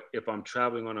 But if I'm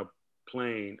traveling on a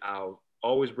plane, I'll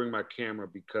always bring my camera,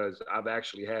 because I've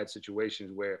actually had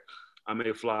situations where I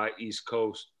may fly East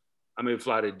Coast, I may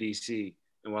fly to DC,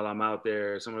 and while I'm out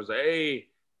there, someone's like, hey,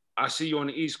 I see you on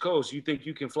the East Coast. You think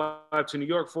you can fly to New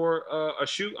York for a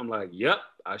shoot? I'm like, yep,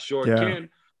 I sure can.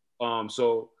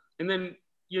 And then,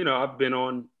 I've been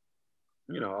on,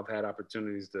 I've had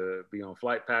opportunities to be on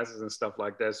flight passes and stuff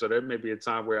like that. So there may be a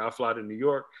time where I fly to New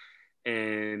York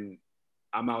and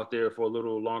I'm out there for a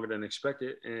little longer than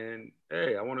expected. And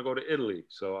hey, I want to go to Italy.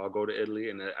 So I'll go to Italy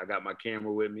and I got my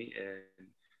camera with me.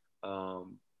 And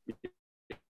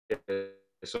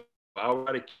so I'll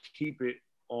try to keep it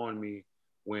on me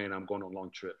when I'm going on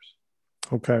long trips.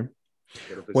 Okay.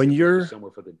 When you're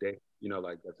somewhere for the day,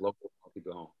 like that's local, I'll keep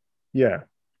it home. Yeah.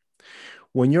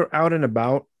 When you're out and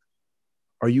about,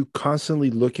 are you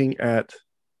constantly looking at?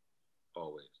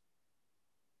 Always.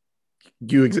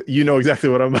 You know exactly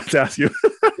what I'm about to ask you.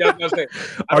 Yeah, I was saying,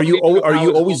 are you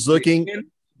always looking?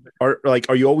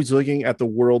 Are you always looking at the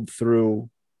world through?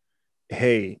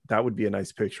 Hey, that would be a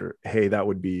nice picture. Hey, that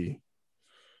would be.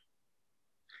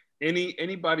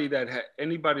 Anybody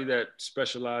that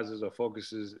specializes or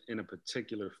focuses in a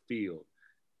particular field,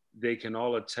 they can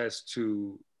all attest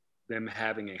to them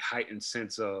having a heightened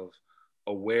sense of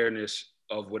awareness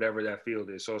of whatever that field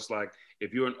is. So it's like,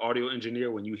 if you're an audio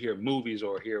engineer, when you hear movies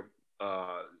or hear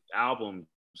albums,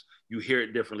 you hear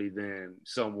it differently than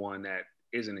someone that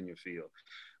isn't in your field.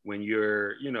 When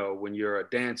you're a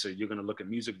dancer, you're going to look at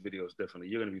music videos differently.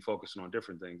 You're going to be focusing on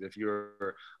different things. If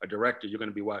you're a director, you're going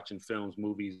to be watching films,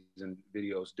 movies, and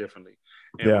videos differently.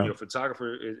 And when you're a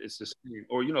photographer, it's the same.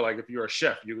 Or, like if you're a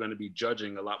chef, you're going to be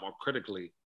judging a lot more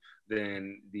critically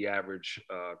than the average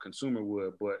consumer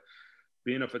would. But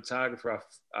being a photographer,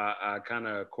 I kind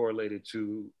of correlated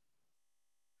to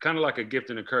kind of like a gift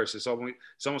and a curse. It's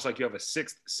almost like you have a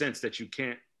sixth sense that you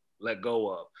can't let go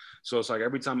of. So it's like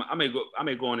every time I may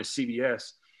go on to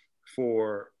CVS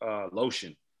for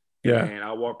lotion, and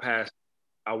I walk past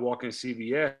I walk in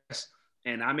CVS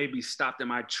and I may be stopped in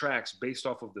my tracks based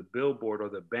off of the billboard or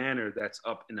the banner that's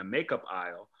up in the makeup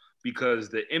aisle because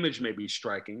the image may be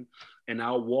striking. And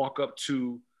I'll walk up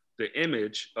to the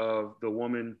image of the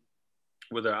woman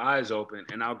with her eyes open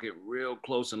and I'll get real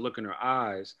close and look in her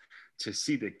eyes to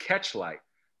see the catch light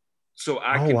so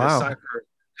I Oh can wow. decipher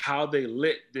how they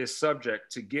lit this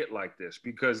subject to get like this.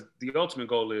 Because the ultimate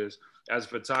goal is, as a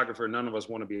photographer, none of us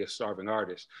want to be a starving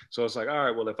artist. So it's like, all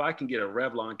right, well, if I can get a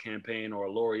Revlon campaign or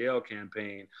a L'Oreal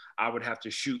campaign, I would have to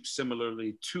shoot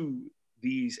similarly to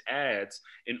these ads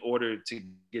in order to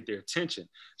get their attention.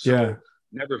 Yeah. So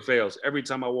never fails. Every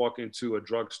time I walk into a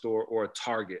drugstore or a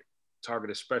Target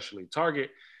especially,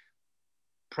 Target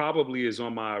probably is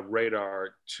on my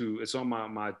radar to it's on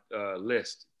my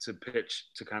list to pitch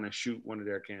to kind of shoot one of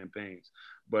their campaigns.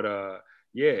 But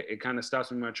yeah, it kind of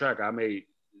stops me in my track. I may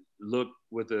look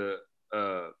with a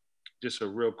just a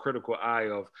real critical eye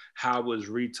of how it was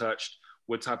retouched,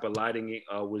 what type of lighting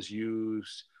was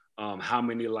used, how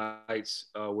many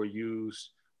lights were used,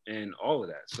 and all of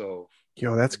that. So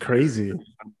Yo, that's very, crazy.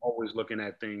 I'm always looking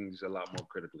at things a lot more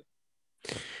critically.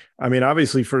 I mean,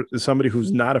 obviously for somebody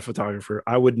who's not a photographer,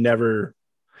 I would never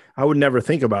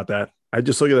think about that. I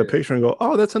just look at the Yeah, picture and go,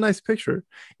 "Oh, that's a nice picture."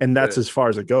 And yeah, that's as far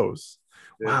as it goes.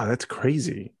 yeah, Wow, that's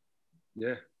crazy.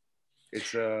 yeah.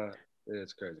 It's yeah,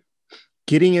 it's crazy.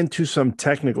 Getting into some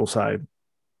technical side,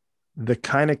 the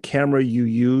kind of camera you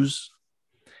use,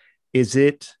 is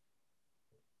it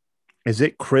is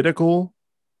it critical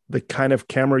the kind of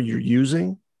camera you're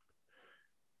using?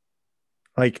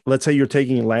 Like let's say you're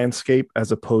taking landscape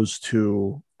as opposed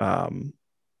to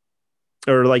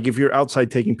or like if you're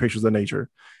outside taking pictures of nature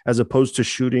as opposed to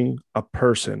shooting a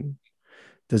person,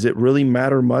 does it really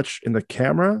matter much in the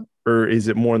camera or is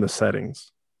it more in the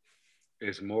settings?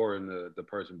 It's more in the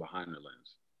person behind the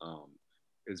lens.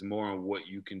 It's more on what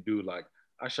you can do. Like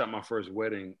I shot my first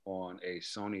wedding on a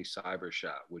Sony Cyber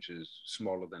Shot, which is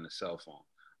smaller than a cell phone.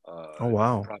 Oh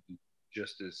wow. Probably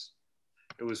just as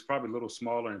it was probably a little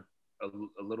smaller and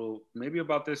a little maybe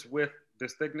about this width,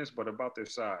 this thickness, but about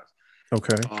this size.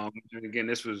 Okay. And again,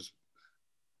 this was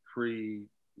pre.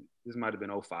 This might have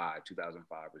been '05,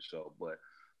 2005 or so, but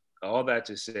all that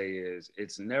to say is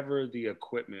it's never the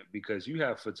equipment because you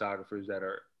have photographers that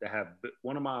have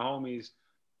one of my homies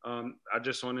I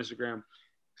just saw on Instagram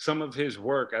some of his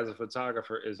work as a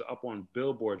photographer is up on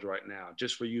billboards right now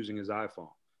just for using his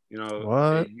iPhone. You know,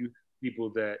 What? you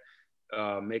people that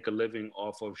make a living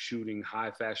off of shooting high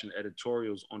fashion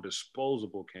editorials on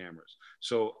disposable cameras.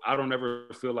 So I don't ever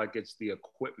feel like it's the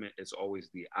equipment, it's always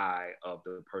the eye of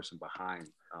the person behind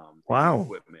the Wow.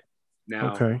 equipment.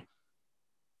 Now, Okay.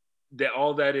 that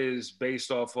all that is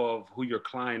based off of who your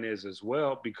client is as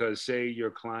well. Because say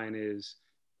your client is,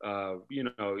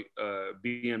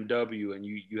 BMW, and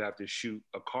you have to shoot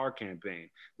a car campaign.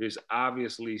 There's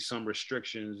obviously some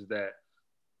restrictions that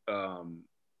um,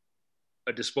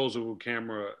 a disposable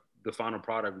camera, the final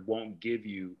product, won't give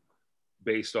you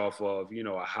based off of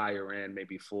a higher end,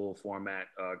 maybe full format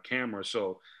camera.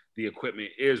 So the equipment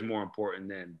is more important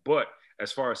then. But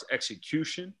as far as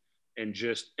execution and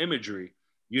just imagery,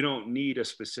 you don't need a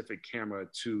specific camera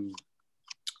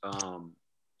um,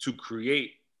 to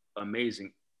create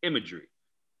amazing imagery.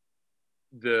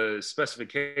 The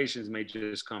specifications may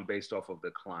just come based off of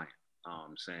the client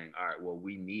saying, all right, well,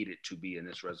 we need it to be in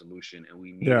this resolution and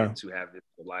we need Yeah. it to have this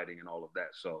lighting and all of that.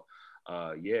 So,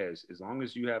 yeah, as long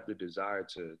as you have the desire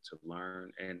to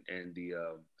learn and the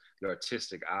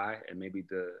artistic eye and maybe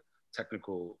the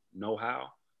technical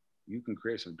know-how, you can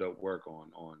create some dope work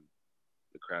on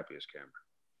the crappiest camera.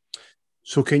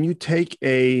 So can you take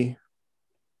an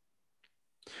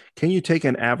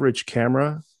average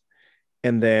camera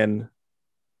and then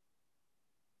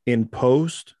in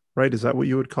post, right? Is that what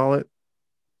you would call it?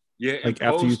 Yeah, in Like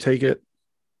after you post, take it,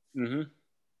 mm-hmm.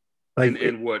 like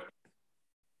and what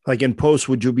like in post,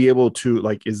 would you be able to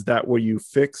like? Is that where you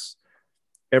fix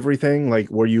everything? Like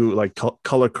where you like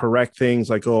color correct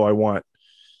things? Like, oh, I want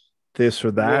this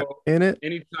or that well, in it.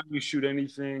 anytime you shoot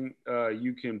anything,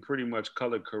 you can pretty much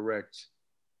color correct.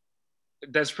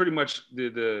 That's pretty much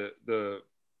the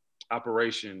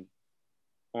operation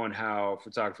on how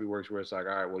photography works, where it's like,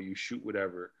 all right, well, you shoot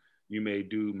whatever. You may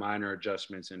do minor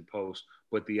adjustments in post,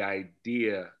 but the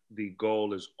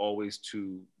goal is always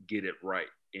to get it right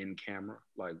in camera,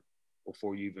 like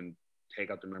before you even take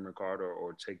out the memory card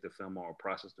or take the film or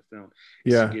process the film,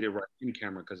 is to Yeah. get it right in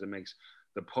camera because it makes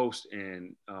the post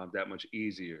in that much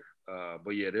easier.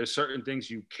 But yeah, there's certain things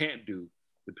you can't do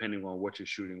depending on what you're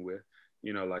shooting with.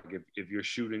 Like if you're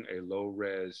shooting a low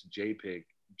res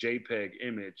JPEG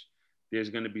image, there's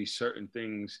going to be certain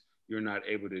things you're not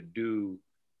able to do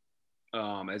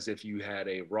as if you had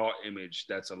a raw image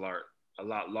that's a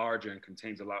lot larger and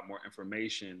contains a lot more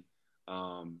information,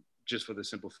 just for the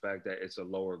simple fact that it's a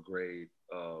lower grade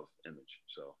of image.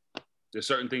 So there's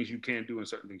certain things you can do and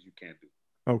certain things you can't do.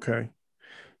 Okay.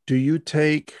 Do you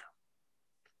take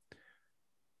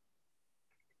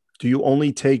do you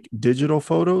only take digital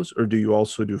photos or do you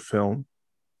also do film?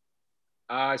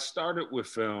 I started with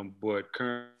film, but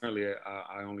currently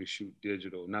I only shoot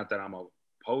digital. Not that I'm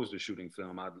opposed to shooting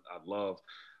film. I'd love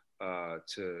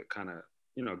to kind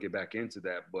of, get back into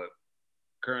that, but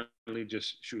currently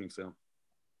just shooting film.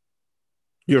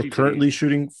 You're Keeps it currently easy.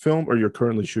 shooting film or you're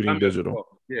currently I shooting mean, digital? well,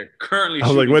 yeah, currently I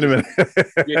was like, shooting wait a just,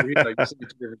 minute. yeah, he's like, this is two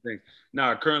different things.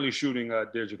 Nah, currently shooting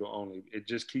digital only. It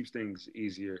just keeps things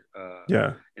easier.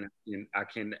 Yeah. And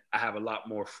I have a lot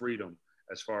more freedom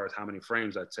as far as how many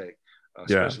frames I take,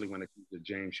 Yeah. especially when it comes to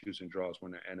James shoots and draws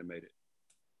when they're animated.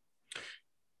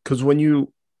 Because when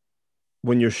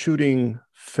you're shooting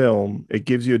film, it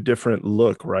gives you a different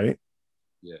look, right?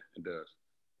 Yeah, it does.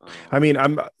 I mean,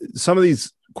 I'm some of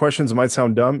these questions might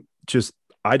sound dumb. Just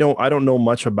I don't know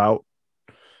much about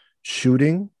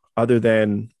shooting other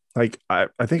than like I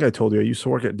think I told you I used to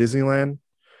work at Disneyland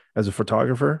as a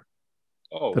photographer.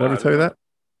 Oh Did I wow, ever I tell didn't you know that?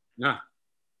 that. Nah.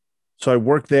 So I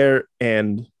worked there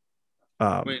and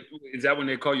um Wait, is that when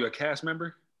they call you a cast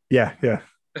member? yeah, yeah,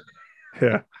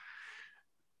 yeah.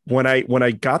 When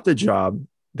I got the job,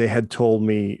 they had told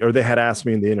me or they had asked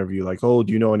me in the interview, like, oh,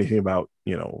 do you know anything about,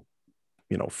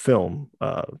 film,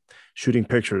 shooting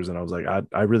pictures? And I was like,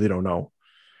 I really don't know.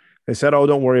 They said, oh,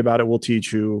 don't worry about it. We'll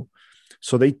teach you.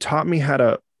 So they taught me how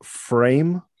to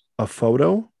frame a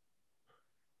photo,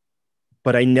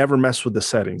 but I never messed with the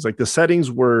settings. Like the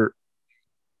settings were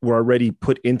already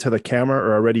put into the camera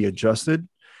or already adjusted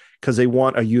because they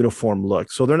want a uniform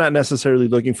look. So they're not necessarily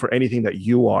looking for anything that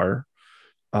you are.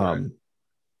 Right. Um,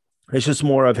 it's just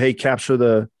more of, hey, capture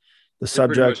the They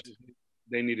pretty much subject.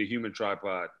 they need a human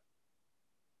tripod.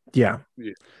 Yeah.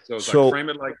 Yeah. So it's like So frame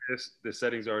it like this. The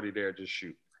settings already there. Just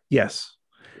shoot. yes.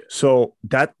 Yeah. So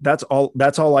that's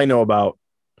all I know about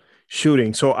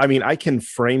shooting. So I mean, I can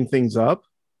frame things up.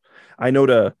 I know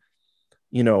to,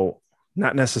 you know,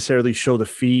 not necessarily show the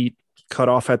feet, cut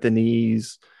off at the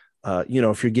knees.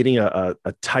 If you're getting a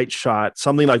tight shot,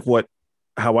 something like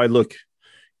how I look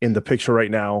in the picture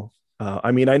right now.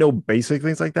 I mean, I know basic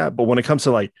things like that, but when it comes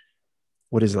to like,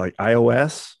 what is it, like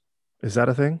iOS? Is that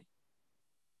a thing?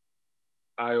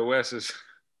 iOS is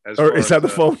as Or far is that as the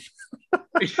phone?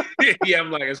 yeah.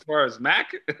 I'm like as far as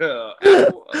Mac,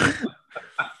 Apple.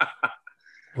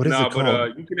 What is No, it but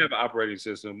called? you can have an operating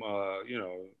system.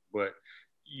 But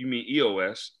you mean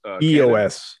EOS, Canon?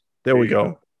 EOS. There There we you go.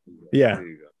 go. Yeah. There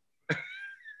you go.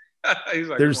 He's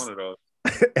like, it's one There's, of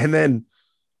those. and then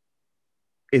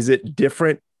is it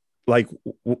different? Like,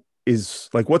 is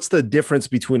like, what's the difference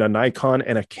between a Nikon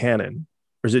and a Canon?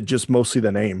 Or is it just mostly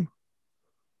the name?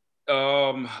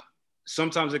 Um,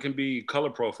 Sometimes it can be color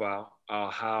profile,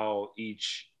 how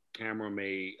each camera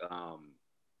may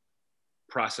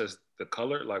process the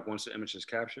color. Like once the image is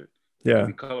captured, it can Yeah.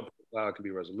 be color profile, it can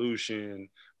be resolution,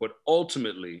 but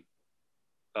ultimately,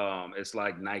 it's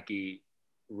like Nike,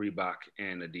 Reebok,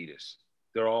 and Adidas.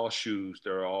 They're all shoes.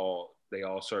 They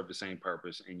all serve the same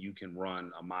purpose, and you can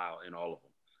run a mile in all of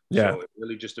them. Yeah. So it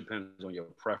really just depends on your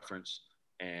preference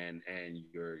and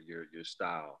your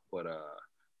style. But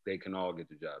they can all get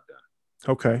the job done.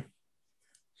 Okay.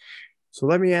 So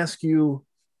let me ask you,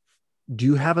 do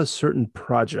you have a certain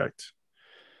project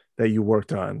that you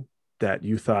worked on that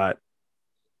you thought,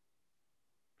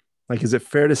 like, is it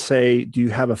fair to say, do you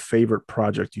have a favorite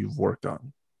project you've worked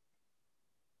on?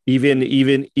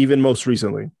 Even most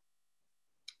recently.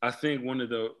 I think one of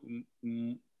the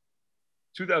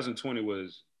 2020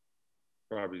 was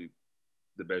probably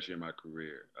the best year of my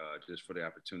career, just for the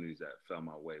opportunities that fell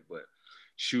my way. But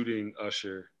shooting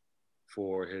Usher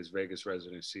for his Vegas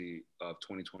residency of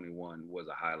 2021 was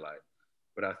a highlight.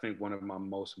 But I think one of my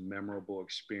most memorable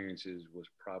experiences was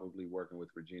probably working with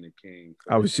Regina King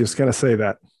for I the was just Emmys. gonna say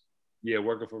that. Yeah,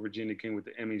 working for Regina King with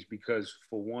the Emmys because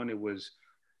for one, it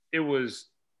was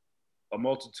a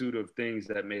multitude of things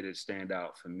that made it stand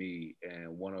out for me,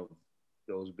 and one of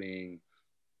those being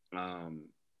um,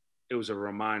 it was a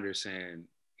reminder saying,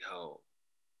 "Yo,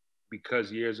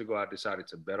 because years ago I decided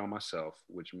to bet on myself,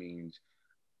 which means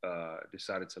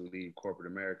decided to leave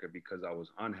corporate America because I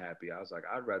was unhappy. I was like,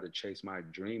 I'd rather chase my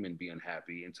dream and be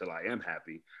unhappy until I am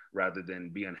happy rather than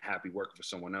be unhappy working for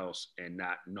someone else and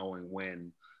not knowing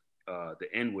when the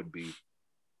end would be.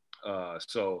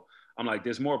 So I'm like,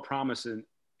 there's more promise in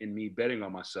me betting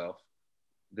on myself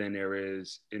than there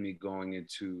is in me going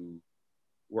into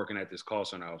working at this call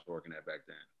center I was working at back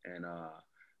then. And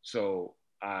So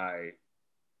I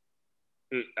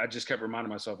just kept reminding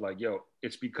myself, like, yo,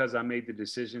 it's because I made the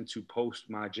decision to post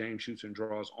my James Shoots and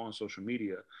Draws on social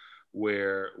media,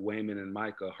 where Wayman and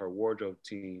Micah, her wardrobe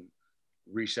team,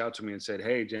 reached out to me and said,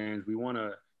 hey, James, we want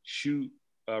to shoot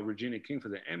Regina King for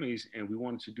the Emmys, and we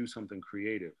wanted to do something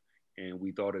creative, and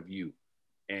we thought of you.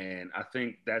 And I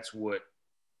think that's what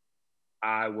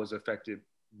I was affected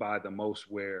by the most,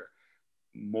 where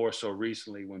more so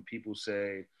recently when people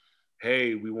say,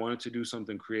 hey, we wanted to do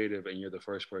something creative and you're the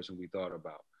first person we thought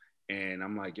about. And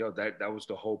I'm like, yo, that was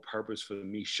the whole purpose for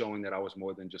me, showing that I was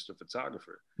more than just a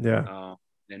photographer. Yeah.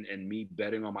 And me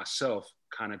betting on myself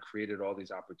kind of created all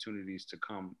these opportunities to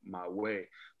come my way.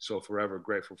 So forever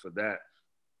grateful for that.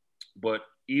 But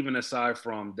even aside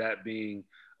from that being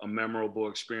a memorable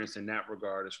experience in that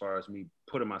regard, as far as me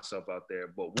putting myself out there,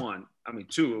 but one, I mean,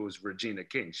 two, it was Regina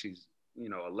King. She's,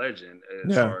 a legend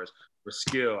as Yeah. far as her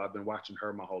skill. I've been watching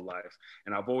her my whole life,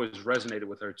 and I've always resonated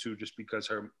with her too, just because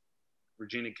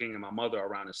Regina King and my mother are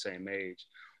around the same age.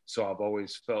 So I've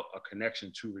always felt a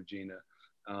connection to Regina.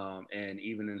 And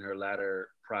even in her latter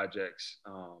projects,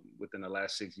 within the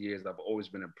last 6 years, I've always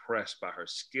been impressed by her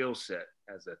skill set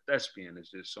as a thespian.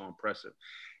 It's just so impressive.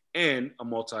 And a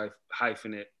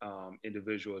multi-hyphenate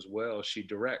individual as well. She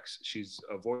directs. She's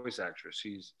a voice actress.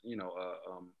 She's,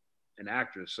 an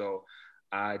actress. So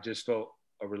I just felt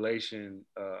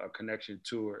a connection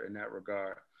to her in that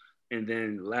regard. And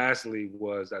then lastly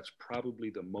that's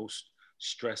probably the most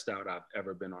stressed out I've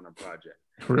ever been on a project.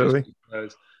 Really? Just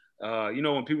because,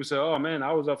 when people say, oh man,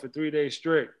 I was up for 3 days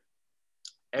straight,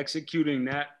 executing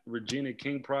that Regina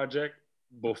King project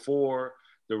before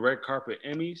the Red Carpet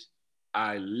Emmys,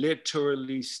 I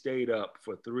literally stayed up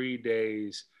for 3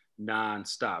 days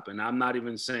nonstop. And I'm not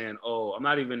even saying, I'm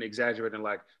not even exaggerating,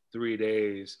 like 3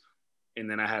 days and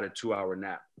then I had a 2-hour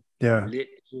nap. Yeah.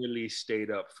 Literally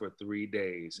stayed up for 3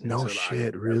 days. No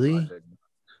shit, really?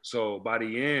 So by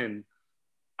the end,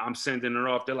 I'm sending it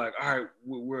off. They're like, all right,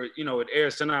 we're it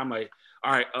airs tonight. I'm like,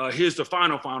 all right, here's the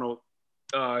final.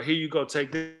 Here you go,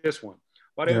 take this one.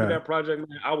 By the end of that project,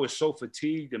 man, I was so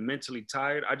fatigued and mentally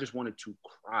tired. I just wanted to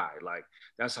cry. Like,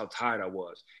 that's how tired I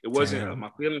was. It wasn't, my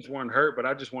feelings weren't hurt, but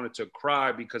I just wanted to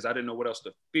cry because I didn't know what else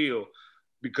to feel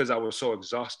because I was so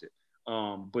exhausted.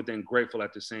 But then grateful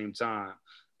at the same time.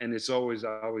 And I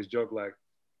always joke, like,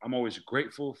 I'm always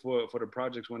grateful for the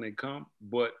projects when they come,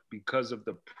 but because of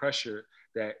the pressure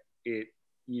that it,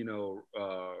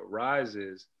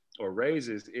 rises or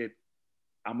raises it,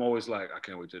 I'm always like, I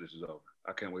can't wait till this is over.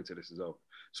 I can't wait till this is over.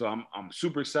 So I'm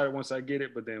super excited once I get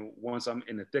it, but then once I'm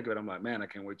in the thick of it, I'm like, man, I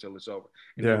can't wait till it's over.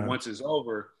 And then once it's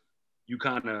over, you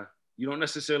don't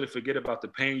necessarily forget about the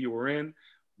pain you were in,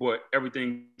 but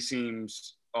everything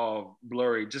seems all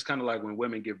blurry, just kind of like when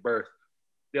women give birth.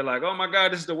 They're like, oh my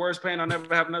God, this is the worst pain. I'll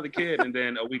never have another kid. And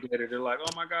then a week later, they're like,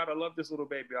 oh my God, I love this little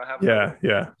baby. I'll have another.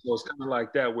 Yeah. So it's kind of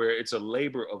like that, where it's a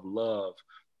labor of love.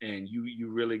 And you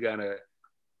really gotta,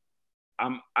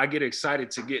 I get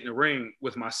excited to get in the ring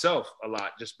with myself a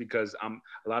lot, just because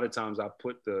a lot of times I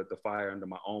put the fire under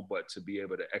my own butt to be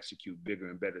able to execute bigger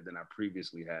and better than I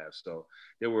previously have. So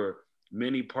there were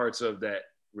many parts of that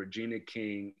Regina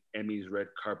King Emmys red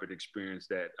carpet experience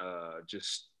that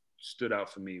just stood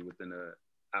out for me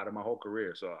out of my whole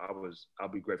career. So I'll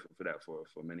be grateful for that for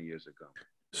many years to come.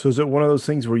 So is it one of those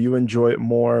things where you enjoy it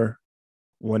more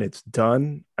when it's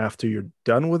done, after you're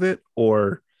done with it,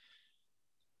 or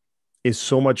is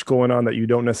so much going on that you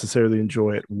don't necessarily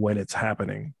enjoy it when it's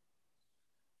happening?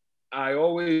 I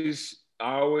always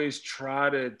try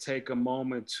to take a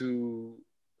moment to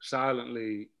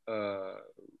silently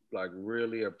like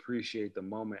really appreciate the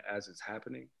moment as it's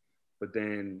happening, but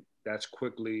then that's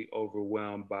quickly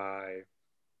overwhelmed by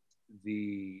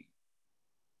the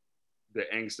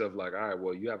angst of like, all right,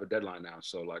 well, you have a deadline now,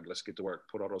 so like, let's get to work.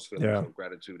 Put all those feelings of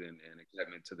gratitude and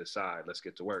excitement to the side. Let's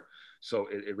get to work. So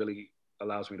it really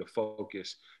allows me to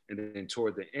focus. And then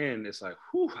toward the end, it's like,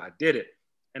 whew, I did it.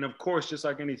 And of course, just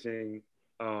like anything,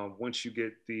 once you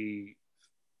get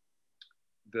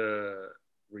the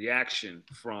reaction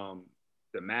from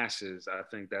the masses, I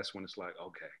think that's when it's like,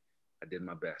 okay, I did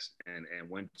my best. And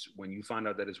when you find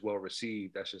out that it's well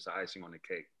received, that's just the icing on the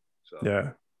cake. So yeah,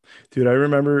 dude, I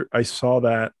remember I saw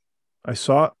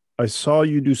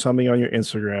you do something on your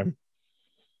Instagram, and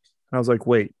I was like,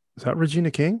 wait, is that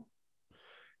Regina King?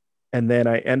 And then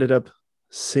I ended up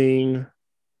seeing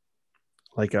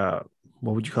like what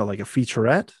would you call it, like a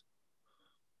featurette,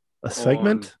 a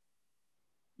segment?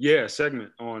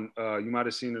 Segment on, you might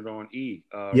have seen it on E.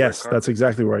 Yes, that's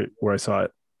exactly where I saw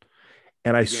it.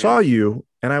 And I saw you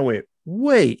and I went,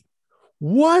 wait,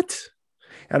 what?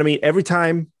 And I mean,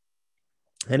 anytime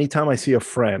I see a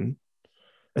friend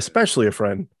especially a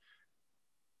friend.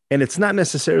 And it's not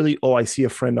necessarily, oh, I see a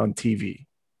friend on TV.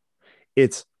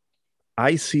 It's,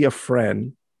 I see a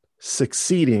friend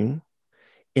succeeding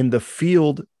in the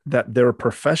field that they're a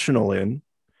professional in.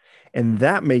 And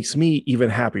that makes me even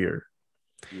happier.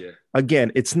 Yeah.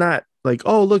 Again, it's not like,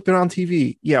 oh, look, they're on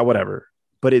TV. Yeah, whatever.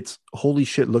 But it's, holy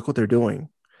shit, look what they're doing.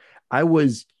 I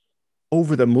was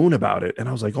over the moon about it. And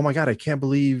I was like, oh my God, I can't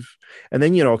believe. And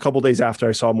then, a couple days after,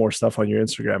 I saw more stuff on your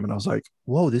Instagram and I was like,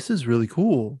 whoa, this is really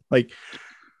cool. Like,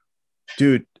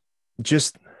 dude,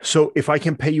 just so if I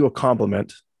can pay you a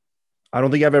compliment, I don't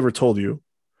think I've ever told you.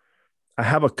 I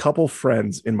have a couple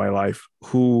friends in my life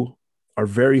who are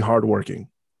very hardworking.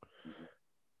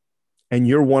 And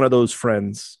you're one of those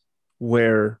friends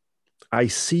where I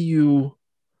see you,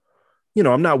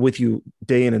 I'm not with you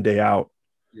day in and day out,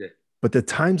 Yeah. but the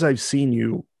times I've seen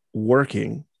you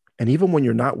working, and even when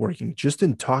you're not working, just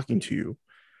in talking to you,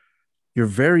 you're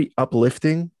very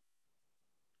uplifting,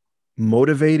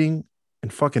 motivating,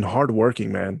 and fucking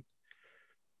hardworking, man.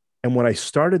 And when I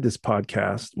started this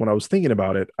podcast, when I was thinking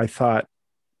about it, I thought,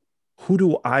 who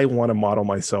do I want to model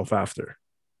myself after?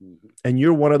 Mm-hmm. And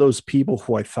you're one of those people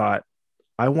who I thought,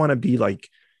 I want to be like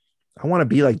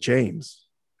James.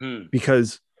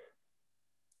 Because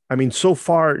I mean, so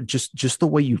far, just the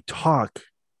way you talk,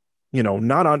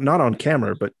 not on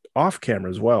camera, but off camera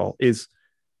as well, is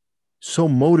so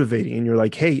motivating. And you're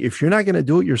like, hey, if you're not going to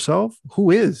do it yourself,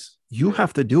 who is? You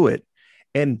have to do it.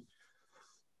 And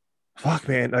fuck,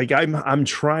 man, like I'm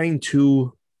trying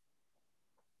to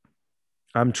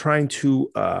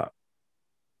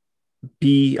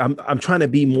be, I'm trying to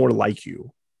be more like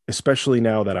you, especially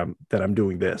now that I'm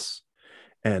doing this.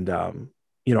 And I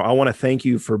want to thank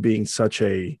you for being such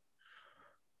a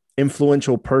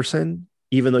influential person,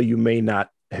 even though you may not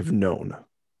have known.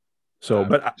 So,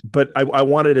 but I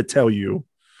wanted to tell you,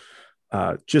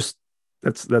 just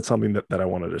that's something that I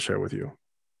wanted to share with you.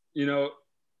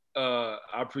 I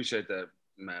appreciate that,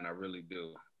 man. I really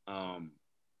do.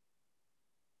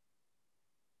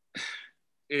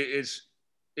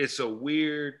 It's a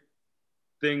weird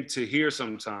thing to hear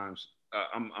sometimes.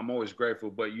 I'm always grateful,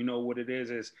 but you know what it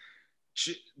is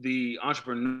the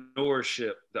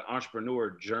entrepreneurship, the entrepreneur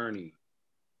journey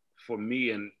for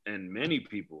me and many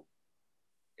people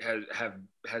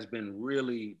has been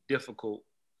really difficult.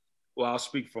 Well, I'll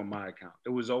speak from my account. It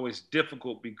was always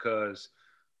difficult because,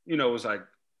 it was like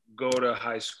go to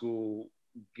high school,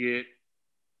 go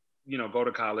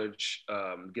to college,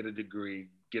 get a degree,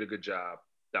 get a good job.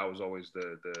 That was always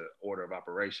the order of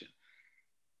operation.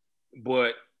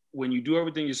 But when you do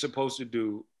everything you're supposed to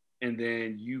do, and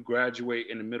then you graduate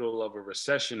in the middle of a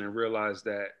recession and realize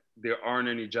that there aren't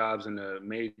any jobs in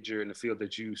the field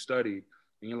that you studied,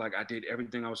 and you're like, I did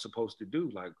everything I was supposed to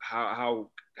do. Like, how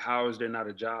is there not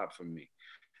a job for me?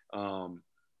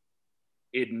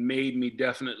 It made me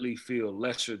definitely feel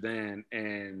lesser than,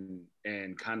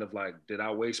 and kind of like, did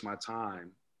I waste my time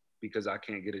because I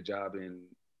can't get a job in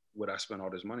what I spent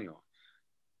all this money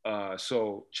on?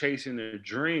 So chasing a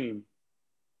dream,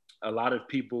 a lot of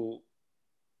people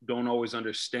don't always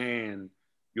understand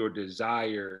your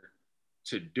desire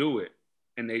to do it.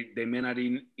 And they may not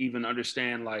even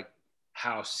understand like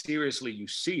how seriously you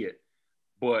see it,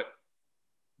 but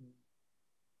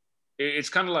it's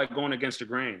kind of like going against the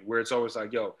grain where it's always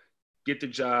like, yo, get the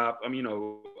job,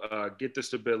 get the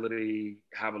stability,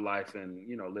 have a life, and,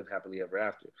 live happily ever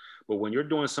after. But when you're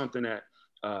doing something that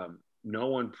no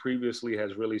one previously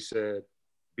has really said,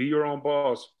 be your own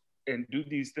boss and do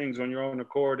these things on your own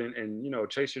accord and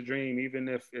chase your dream, even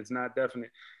if it's not definite.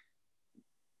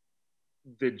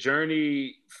 The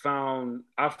journey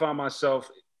I found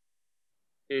myself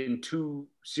in 2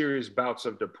 serious bouts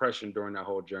of depression during that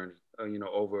whole journey,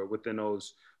 within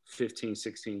those 15,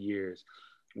 16 years,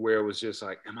 where it was just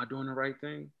like, am I doing the right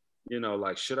thing?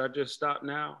 Like, should I just stop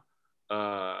now?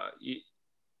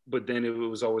 But then it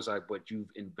was always like, but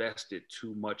you've invested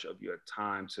too much of your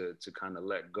time to kind of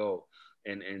let go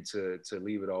and to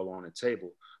leave it all on the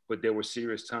table. But there were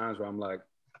serious times where I'm like,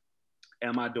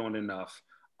 am I doing enough?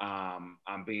 I'm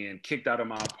being kicked out of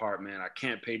my apartment. I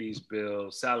can't pay these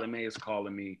bills. Sally Mae is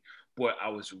calling me, but I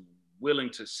was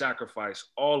willing to sacrifice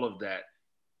all of that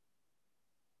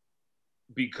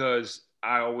because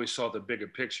I always saw the bigger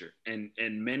picture. And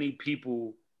many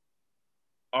people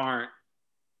aren't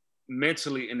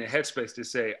mentally in the headspace to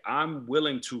say, I'm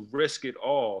willing to risk it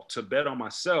all to bet on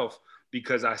myself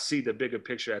because I see the bigger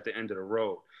picture at the end of the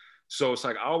road. So it's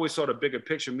like, I always saw the bigger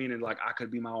picture, meaning like I could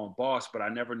be my own boss, but I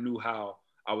never knew how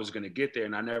I was going to get there.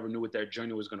 And I never knew what that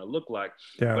journey was going to look like.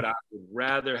 Yeah. But I would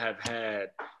rather have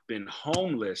been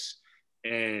homeless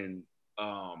and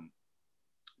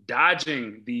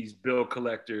dodging these bill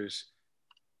collectors,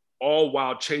 all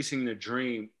while chasing the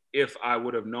dream. If I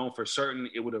would have known for certain,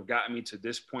 it would have gotten me to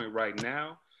this point right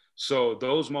now. So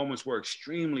those moments were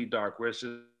extremely dark, where it's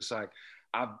just like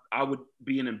I would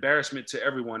be an embarrassment to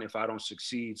everyone if I don't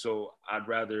succeed. So I'd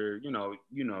rather,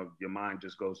 your mind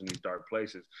just goes in these dark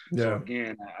places. Yeah. So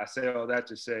again, I say all that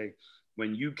to say,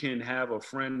 when you can have a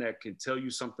friend that can tell you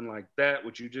something like that,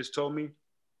 what you just told me.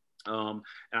 And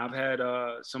I've had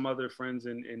some other friends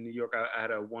in New York. I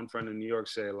had one friend in New York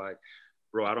say, like,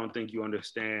 bro, I don't think you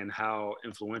understand how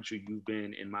influential you've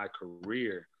been in my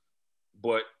career.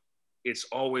 But it's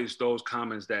always those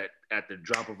comments that at the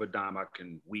drop of a dime, I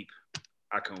can weep.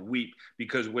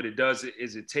 Because what it does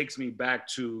is it takes me back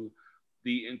to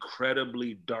the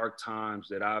incredibly dark times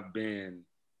that I've been,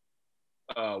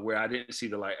 where I didn't see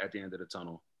the light at the end of the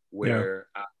tunnel, where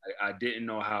I didn't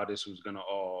know how this was gonna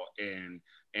all end,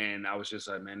 and I was just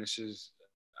like, man,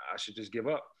 I should just give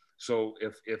up. So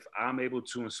if I'm able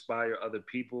to inspire other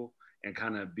people and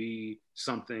kind of be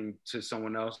something to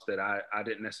someone else that I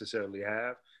didn't necessarily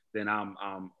have, then I'm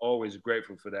always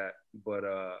grateful for that. But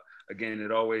again,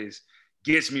 it always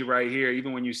gets me right here.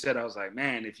 Even when you said, I was like,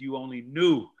 man, if you only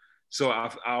knew. So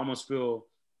I almost feel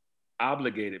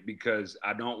obligated, because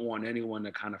I don't want anyone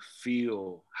to kind of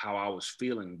feel how I was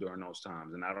feeling during those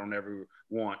times. And I don't ever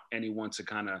want anyone to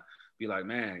kind of be like,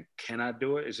 man, can I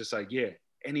do it? It's just like, yeah,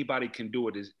 anybody can do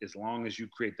it as long as you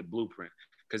create the blueprint.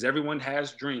 Because everyone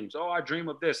has dreams. Oh, I dream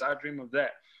of this, I dream of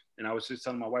that. And I was just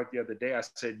telling my wife the other day, I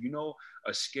said,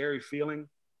 a scary feeling,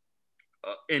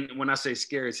 and when I say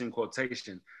scary, it's in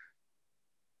quotation.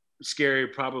 Scary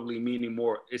probably meaning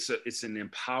more, it's an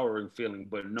empowering feeling,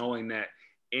 but knowing that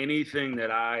anything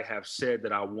that I have said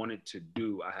that I wanted to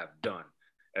do, I have done,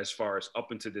 as far as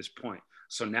up until this point.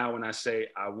 So now when I say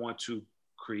I want to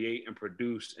create and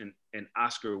produce an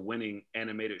Oscar-winning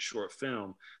animated short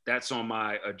film, that's on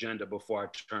my agenda before I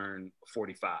turn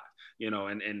 45.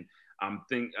 And I'm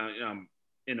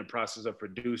in the process of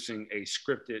producing a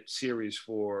scripted series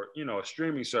for a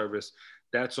streaming service.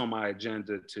 That's on my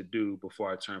agenda to do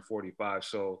before I turn 45.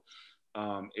 So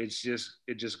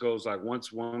it just goes like,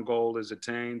 once one goal is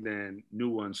attained, then new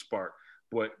ones spark.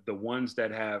 But the ones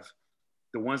that are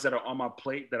on my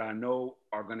plate that I know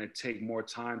are going to take more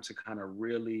time to kind of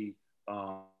really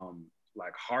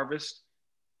like harvest,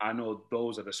 I know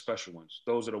those are the special ones.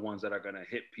 Those are the ones that are going to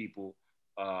hit people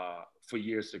for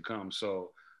years to come.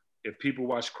 So if people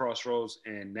watch Crossroads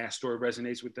and that story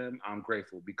resonates with them, I'm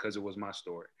grateful, because it was my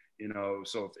story.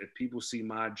 So if people see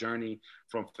my journey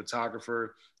from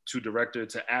photographer to director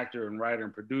to actor and writer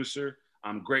and producer,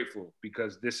 I'm grateful,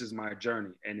 because this is my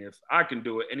journey. And if I can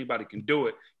do it, anybody can do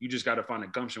it. You just got to find a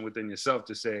gumption within yourself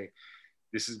to say,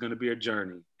 this is going to be a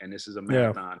journey, and this is a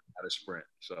marathon, not a sprint.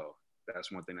 So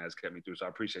that's one thing that has kept me through. So I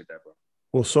appreciate that, bro.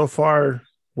 Well, so far,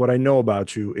 what I know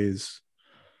about you is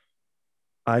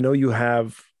I know you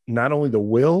have not only the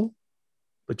will,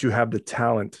 but you have the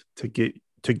talent to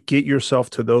get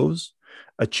yourself to those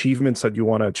achievements that you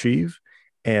want to achieve.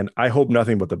 And I hope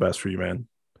nothing but the best for you, man.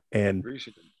 And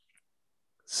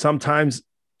sometimes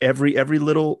every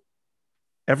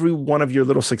one of your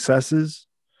little successes,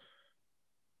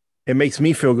 it makes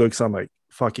me feel good, because I'm like,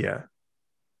 fuck yeah.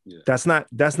 That's not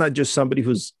just somebody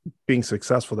who's being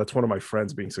successful. That's one of my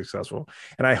friends being successful.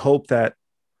 And I hope that,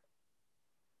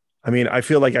 I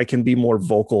feel like I can be more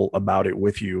vocal about it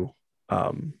with you.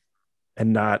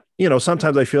 And not,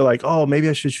 sometimes I feel like, oh, maybe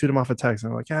I should shoot him off a text.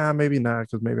 And I'm like, maybe not,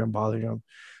 because maybe I'm bothering him.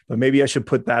 But maybe I should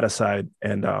put that aside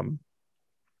and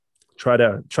try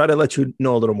to let you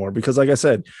know a little more, because like I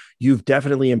said, you've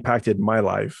definitely impacted my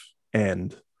life,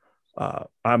 and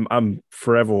I'm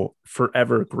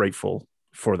forever grateful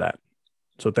for that.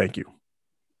 So thank you.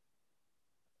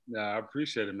 Yeah, I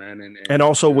appreciate it, man. And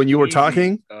also, when you were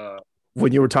talking, I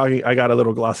got a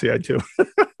little glossy eyed too.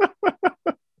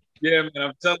 Yeah, man,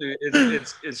 I'm telling you,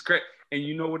 it's great. And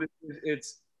you know what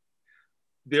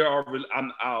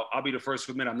I'll be the first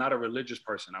to admit, I'm not a religious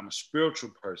person. I'm a spiritual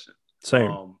person.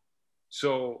 Same.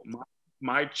 So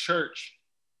my church,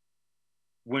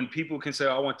 when people can say,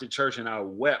 I went to church and I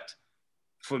wept,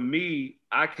 for me,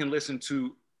 I can listen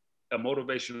to a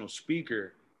motivational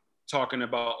speaker talking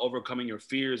about overcoming your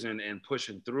fears and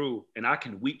pushing through, and I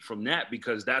can weep from that,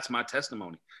 because that's my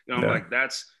testimony. I'm like,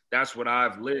 that's what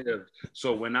I've lived.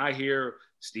 So when I hear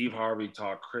Steve Harvey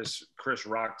talk, Chris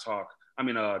Rock talk,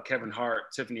 Kevin Hart,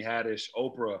 Tiffany Haddish,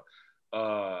 Oprah,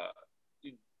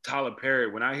 Tyler Perry,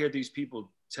 when I hear these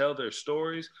people tell their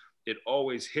stories, it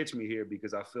always hits me here,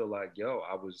 because I feel like,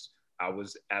 I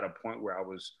was at a point where I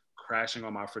was crashing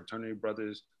on my fraternity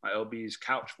brothers, my LB's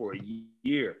couch for a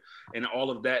year. And all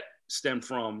of that stemmed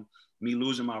from me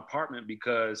losing my apartment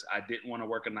because I didn't want to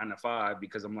work a 9 to 5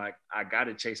 because I'm like, I got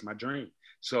to chase my dream.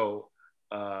 So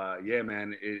yeah,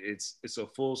 man, it's a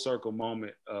full circle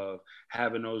moment of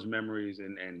having those memories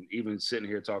and even sitting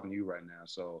here talking to you right now.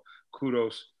 So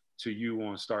kudos to you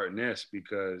on starting this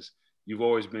because you've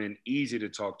always been easy to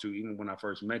talk to, even when I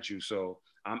first met you. So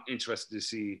I'm interested to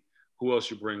see who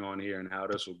else you bring on here and how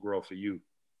this will grow for you.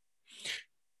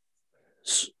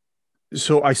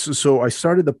 So I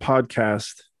started the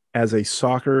podcast as a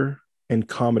soccer and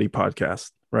comedy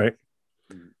podcast, right?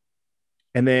 Mm-hmm.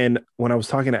 And then when I was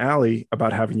talking to Allie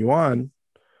about having you on,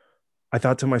 I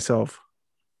thought to myself,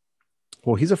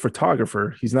 well, he's a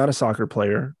photographer. He's not a soccer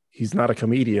player. He's not a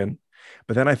comedian.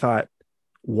 But then I thought,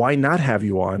 why not have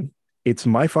you on? It's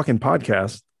my fucking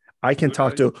podcast. I can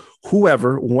talk to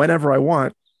whoever, whenever I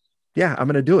want. Yeah, I'm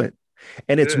going to do it.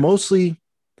 And it's mostly,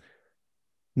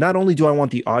 not only do I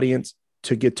want the audience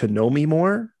to get to know me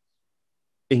more,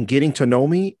 in getting to know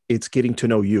me, it's getting to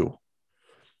know you.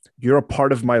 You're a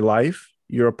part of my life.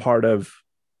 You're a part of,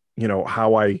 you know,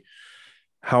 how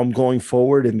I'm going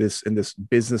forward in this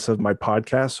business of my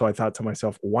podcast. So I thought to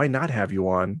myself, why not have you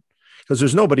on? Because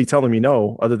there's nobody telling me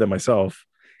no other than myself.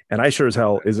 And I sure as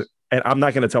hell is, and I'm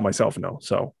not going to tell myself no.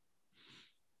 So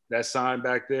that sign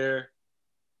back there.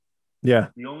 Yeah.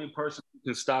 The only person who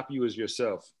can stop you is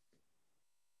yourself.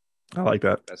 I like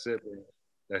that. That's it, man.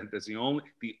 That's the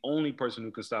only person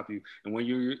who can stop you. And when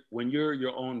you're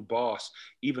your own boss,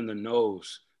 even the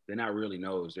no's, they're not really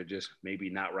no's. They're just maybe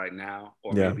not right now,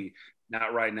 or maybe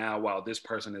not right now while this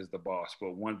person is the boss.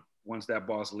 But once that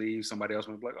boss leaves, somebody else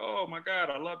will be like, oh my God,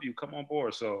 I love you. Come on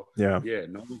board. So yeah,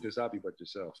 no one can stop you but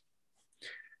yourself.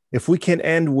 If we can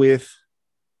end with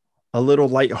a little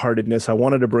lightheartedness, I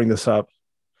wanted to bring this up.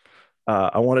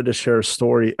 I wanted to share a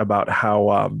story about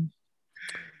how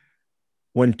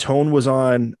when Tone was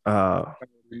on,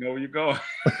 you know where you're going.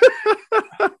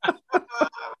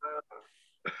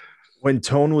 When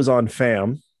Tone was on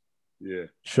FAM,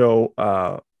 show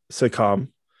sitcom,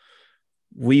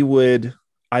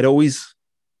 I'd always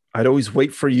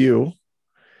wait for you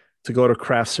to go to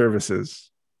craft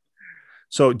services.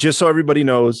 So just so everybody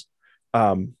knows,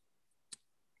 when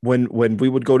we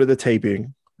would go to the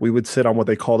taping, we would sit on what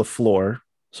they call the floor.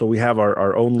 So we have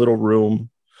our own little room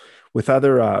with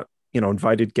other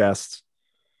invited guests,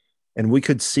 and we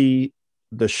could see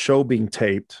the show being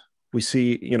taped. We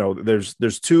see,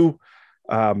 there's two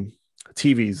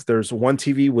TVs. There's one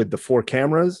TV with the 4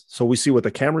 cameras. So we see what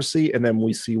the cameras see, and then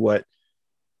we see what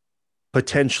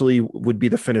potentially would be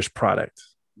the finished product.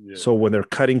 Yeah. So when they're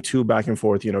cutting two back and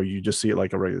forth, you just see it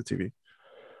like a regular TV.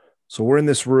 So we're in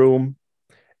this room.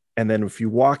 And then if you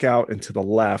walk out into the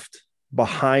left,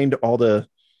 behind all the,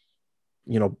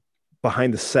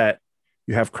 behind the set,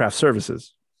 you have craft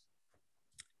services,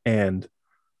 and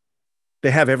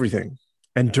they have everything.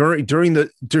 And during the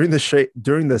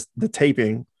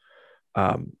taping,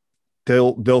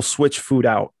 they'll switch food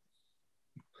out.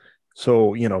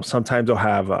 So, sometimes they'll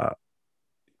have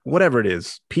whatever it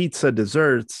is, pizza,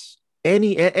 desserts,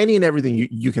 any and everything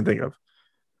you can think of.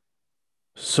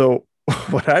 So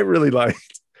what I really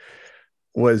liked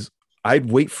was I'd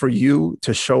wait for you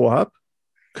to show up,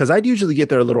 because I'd usually get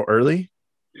there a little early.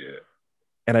 Yeah.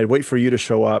 And I'd wait for you to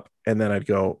show up, and then I'd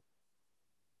go,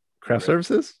 craft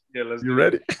services? Yeah, let's You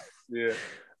ready? Yeah.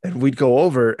 And we'd go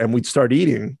over and we'd start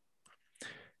eating.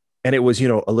 And it was,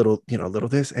 a little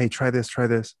this, hey, try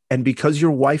this. And because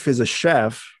your wife is a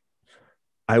chef,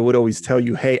 I would always tell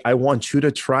you, hey, I want you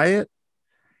to try it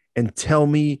and tell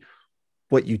me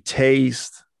what you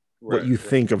taste, what you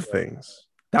think of things.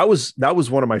 That was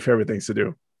one of my favorite things to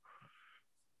do.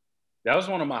 That was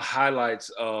one of my highlights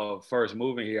of first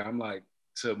moving here. I'm like,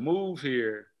 to move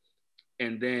here,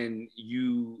 and then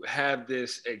you have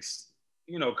this,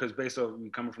 because based on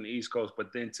you coming from the East Coast,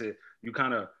 but then you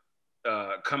kind of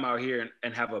come out here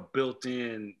and have a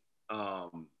built-in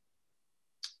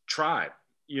tribe,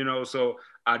 so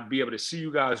I'd be able to see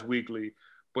you guys weekly,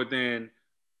 but then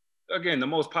again, the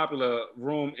most popular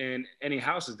room in any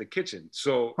house is the kitchen.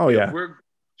 So if we're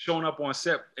showing up on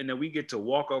set and then we get to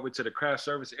walk over to the craft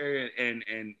service area and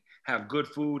have good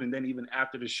food, and then even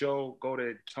after the show, go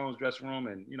to Tone's dressing room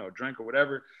and, drink or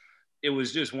whatever. It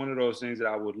was just one of those things that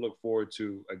I would look forward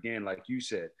to. Again, like you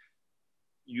said,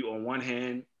 on one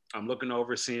hand, I'm looking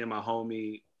over, seeing my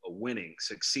homie winning,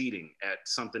 succeeding at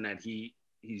something that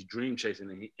he's dream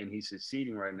chasing, and he's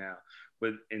succeeding right now.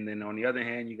 And then on the other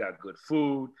hand, you got good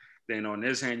food. Then on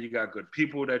this hand, you got good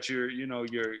people that you're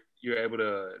able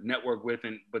to network with,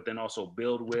 but then also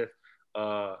build with.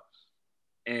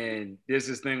 And there's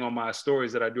this thing on my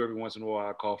stories that I do every once in a while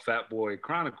I call Fat Boy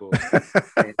Chronicles.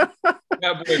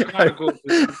 Fat Boy Chronicles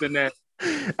is something that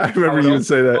I I remember would you would always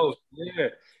say that. post. Yeah,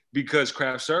 because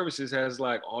craft services has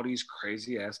like all these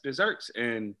crazy ass desserts,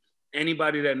 and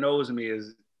anybody that knows me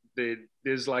is that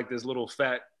there's like this little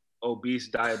fat obese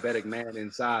diabetic man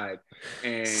inside,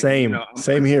 and Same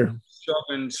here.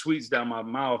 shoving sweets down my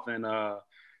mouth, and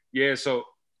yeah. So,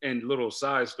 and little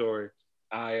side story,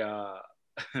 I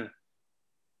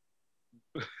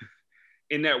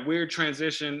in that weird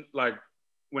transition, like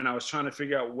when I was trying to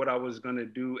figure out what I was gonna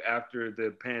do after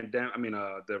the pandemic,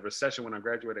 the recession when I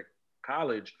graduated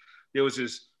college, there was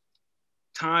this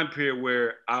time period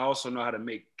where I also know how to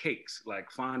make cakes,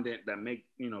 like fondant that make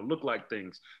look like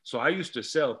things. So I used to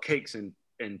sell cakes and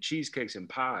cheesecakes and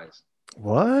pies.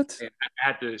 What? And I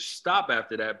had to stop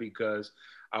after that because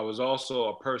I was also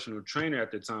a personal trainer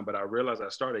at the time, but I realized I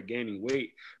started gaining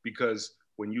weight because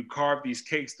when you carve these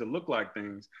cakes to look like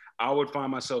things, I would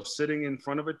find myself sitting in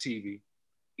front of a TV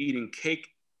eating cake,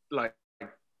 like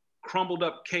crumbled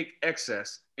up cake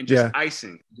excess and just Yeah.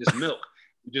 icing, just milk,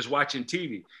 just watching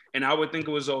TV. And I would think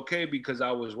it was okay because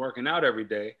I was working out every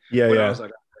day, Yeah. but I Yeah. was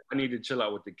like, I need to chill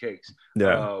out with the cakes.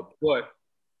 Yeah. But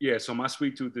yeah, so my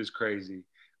sweet tooth is crazy.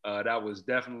 That was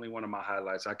definitely one of my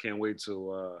highlights. I can't wait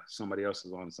till somebody else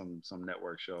is on some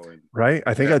network show. And Right.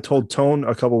 I think I told Tone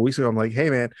a couple of weeks ago, I'm like, hey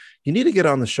man, you need to get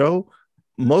on the show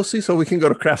mostly so we can go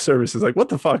to craft services. Like, what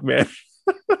the fuck, man?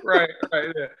 right.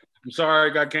 Yeah. I'm sorry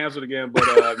I got canceled again, but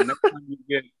next time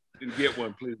you get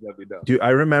one, please let me know. Dude, I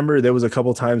remember there was a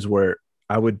couple times where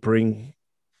I would bring,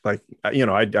 like,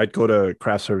 I'd go to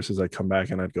craft services, I'd come back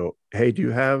and I'd go, hey,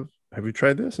 have you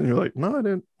tried this? And you're like, no, I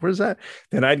didn't. Where's that?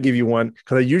 Then I'd give you one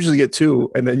because I usually get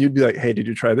two. And then you'd be like, hey, did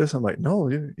you try this? I'm like, no,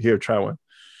 here, try one.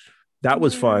 That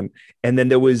was fun. And then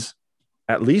there was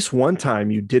at least one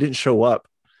time you didn't show up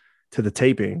to the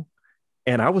taping.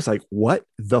 And I was like, what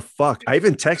the fuck? I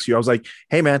even text you. I was like,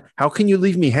 hey, man, how can you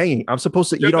leave me hanging? I'm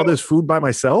supposed to eat all this food by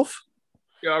myself?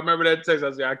 Yeah, I remember that text. I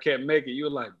was like, I can't make it. You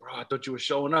were like, bro, I thought you were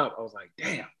showing up. I was like,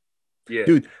 damn. Yeah.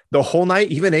 Dude, the whole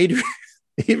night, even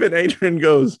Adrian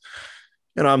goes,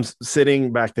 I'm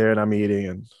sitting back there and I'm eating.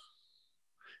 And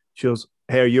she goes,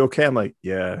 hey, are you okay? I'm like,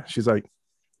 yeah. She's like,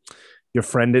 your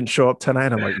friend didn't show up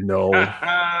tonight? I'm like, no.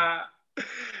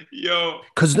 Yo.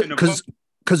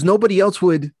 Because nobody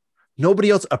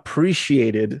else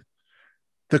appreciated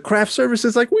the craft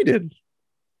services like we did.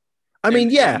 I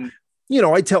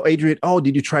tell Adrian, oh,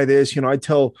 did you try this? I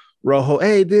tell Rojo,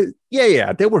 hey,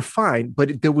 they were fine,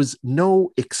 but there was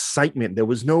no excitement. There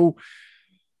was no,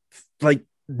 like,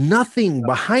 nothing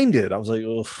behind it. I was like,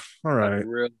 oh, all right. Like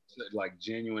real, like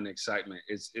genuine excitement.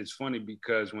 It's funny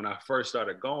because when I first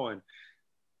started going,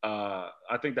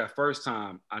 I think that first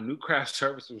time I knew craft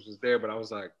services was there, but I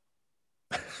was like,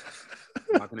 I'm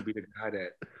not going to be the guy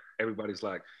that everybody's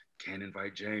like, can't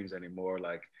invite James anymore.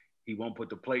 Like, he won't put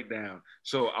the plate down.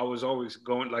 So I was always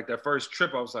going, like that first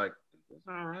trip, I was like,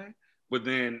 all right. But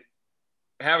then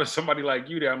having somebody like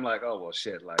you there, I'm like, oh, well,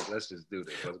 shit, like, let's just do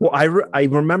this. Well, I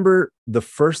remember the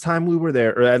first time we were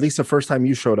there, or at least the first time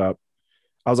you showed up,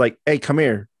 I was like, hey, come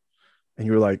here. And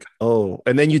you were like, oh.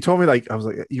 And then you told me, like,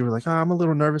 you were like, oh, I'm a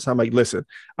little nervous. I'm like, listen,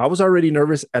 I was already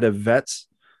nervous at a vet's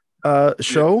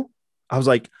show. Yeah. I was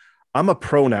like, I'm a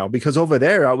pro now because over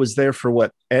there, I was there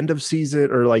for end of season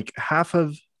or like half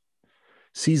of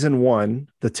season 1,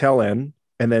 the tail end,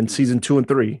 and then season 2 and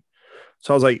 3.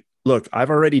 So I was like, look, I've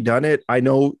already done it. I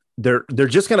know they're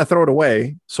just going to throw it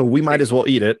away. So we might as well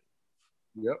eat it.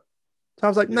 Yep. So I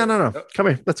was like, no. Yep. Come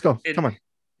here. Let's go. Come on.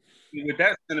 With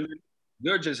that sentiment,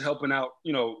 you're just helping out.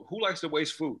 Who likes to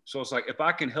waste food? So it's like, if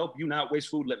I can help you not waste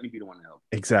food, let me be the one to help.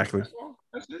 Exactly.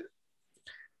 That's it.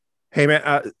 Hey, man,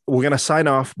 we're going to sign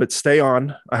off, but stay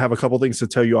on. I have a couple things to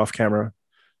tell you off camera.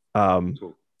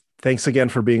 Cool. Thanks again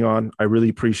for being on. I really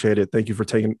appreciate it. Thank you for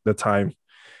taking the time.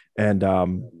 And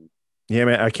yeah,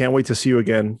 man, I can't wait to see you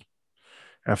again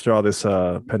after all this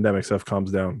pandemic stuff calms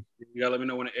down. You gotta let me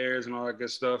know when it airs and all that good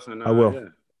stuff. And I will. Yeah.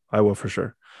 I will for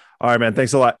sure. All right, man.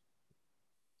 Thanks a lot.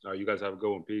 All right, you guys have a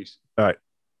good one. Peace. All right.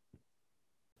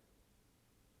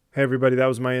 Hey, everybody. That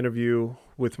was my interview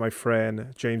with my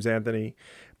friend, James Anthony.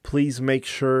 Please make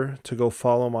sure to go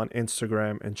follow him on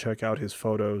Instagram and check out his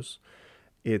photos.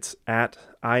 It's at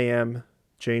I am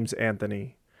James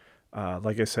Anthony.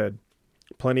 Like I said,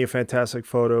 plenty of fantastic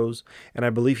photos. And I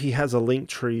believe he has a link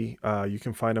tree. You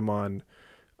can find him on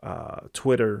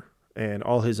Twitter and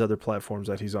all his other platforms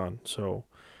that he's on. So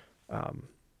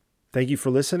thank you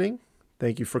for listening.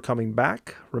 Thank you for coming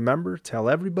back. Remember, tell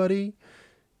everybody.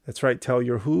 That's right. Tell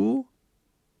your who?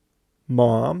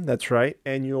 Mom. That's right.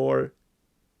 And your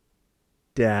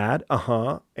dad.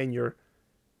 And your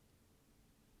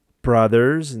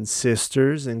brothers and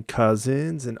sisters and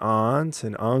cousins and aunts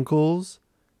and uncles,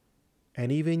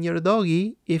 and even your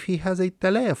doggy if he has a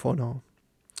telefono.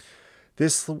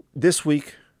 This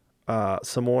week,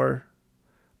 some more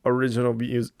original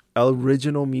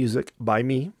music by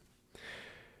me.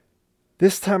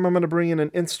 This time I'm going to bring in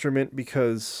an instrument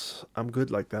because I'm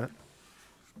good like that.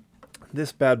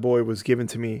 This bad boy was given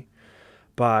to me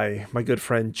by my good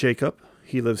friend Jacob.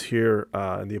 He lives here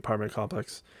in the apartment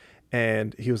complex.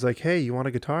 And he was like, hey, you want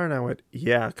a guitar? And I went,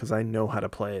 yeah, because I know how to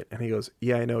play it. And he goes,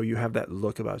 yeah, I know. You have that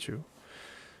look about you.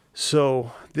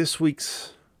 So this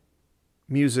week's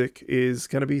music is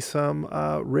going to be some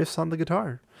riffs on the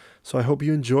guitar. So I hope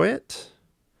you enjoy it.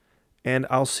 And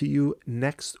I'll see you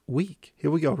next week.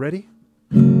 Here we go. Ready?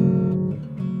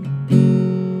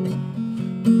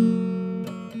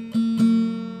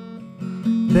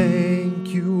 Thank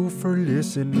you for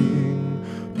listening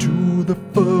to the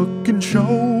fucking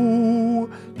show.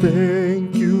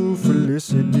 Thank you for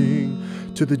listening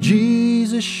to the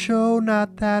Jesus Show,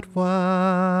 not that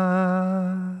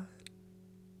one.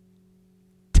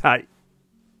 Tight.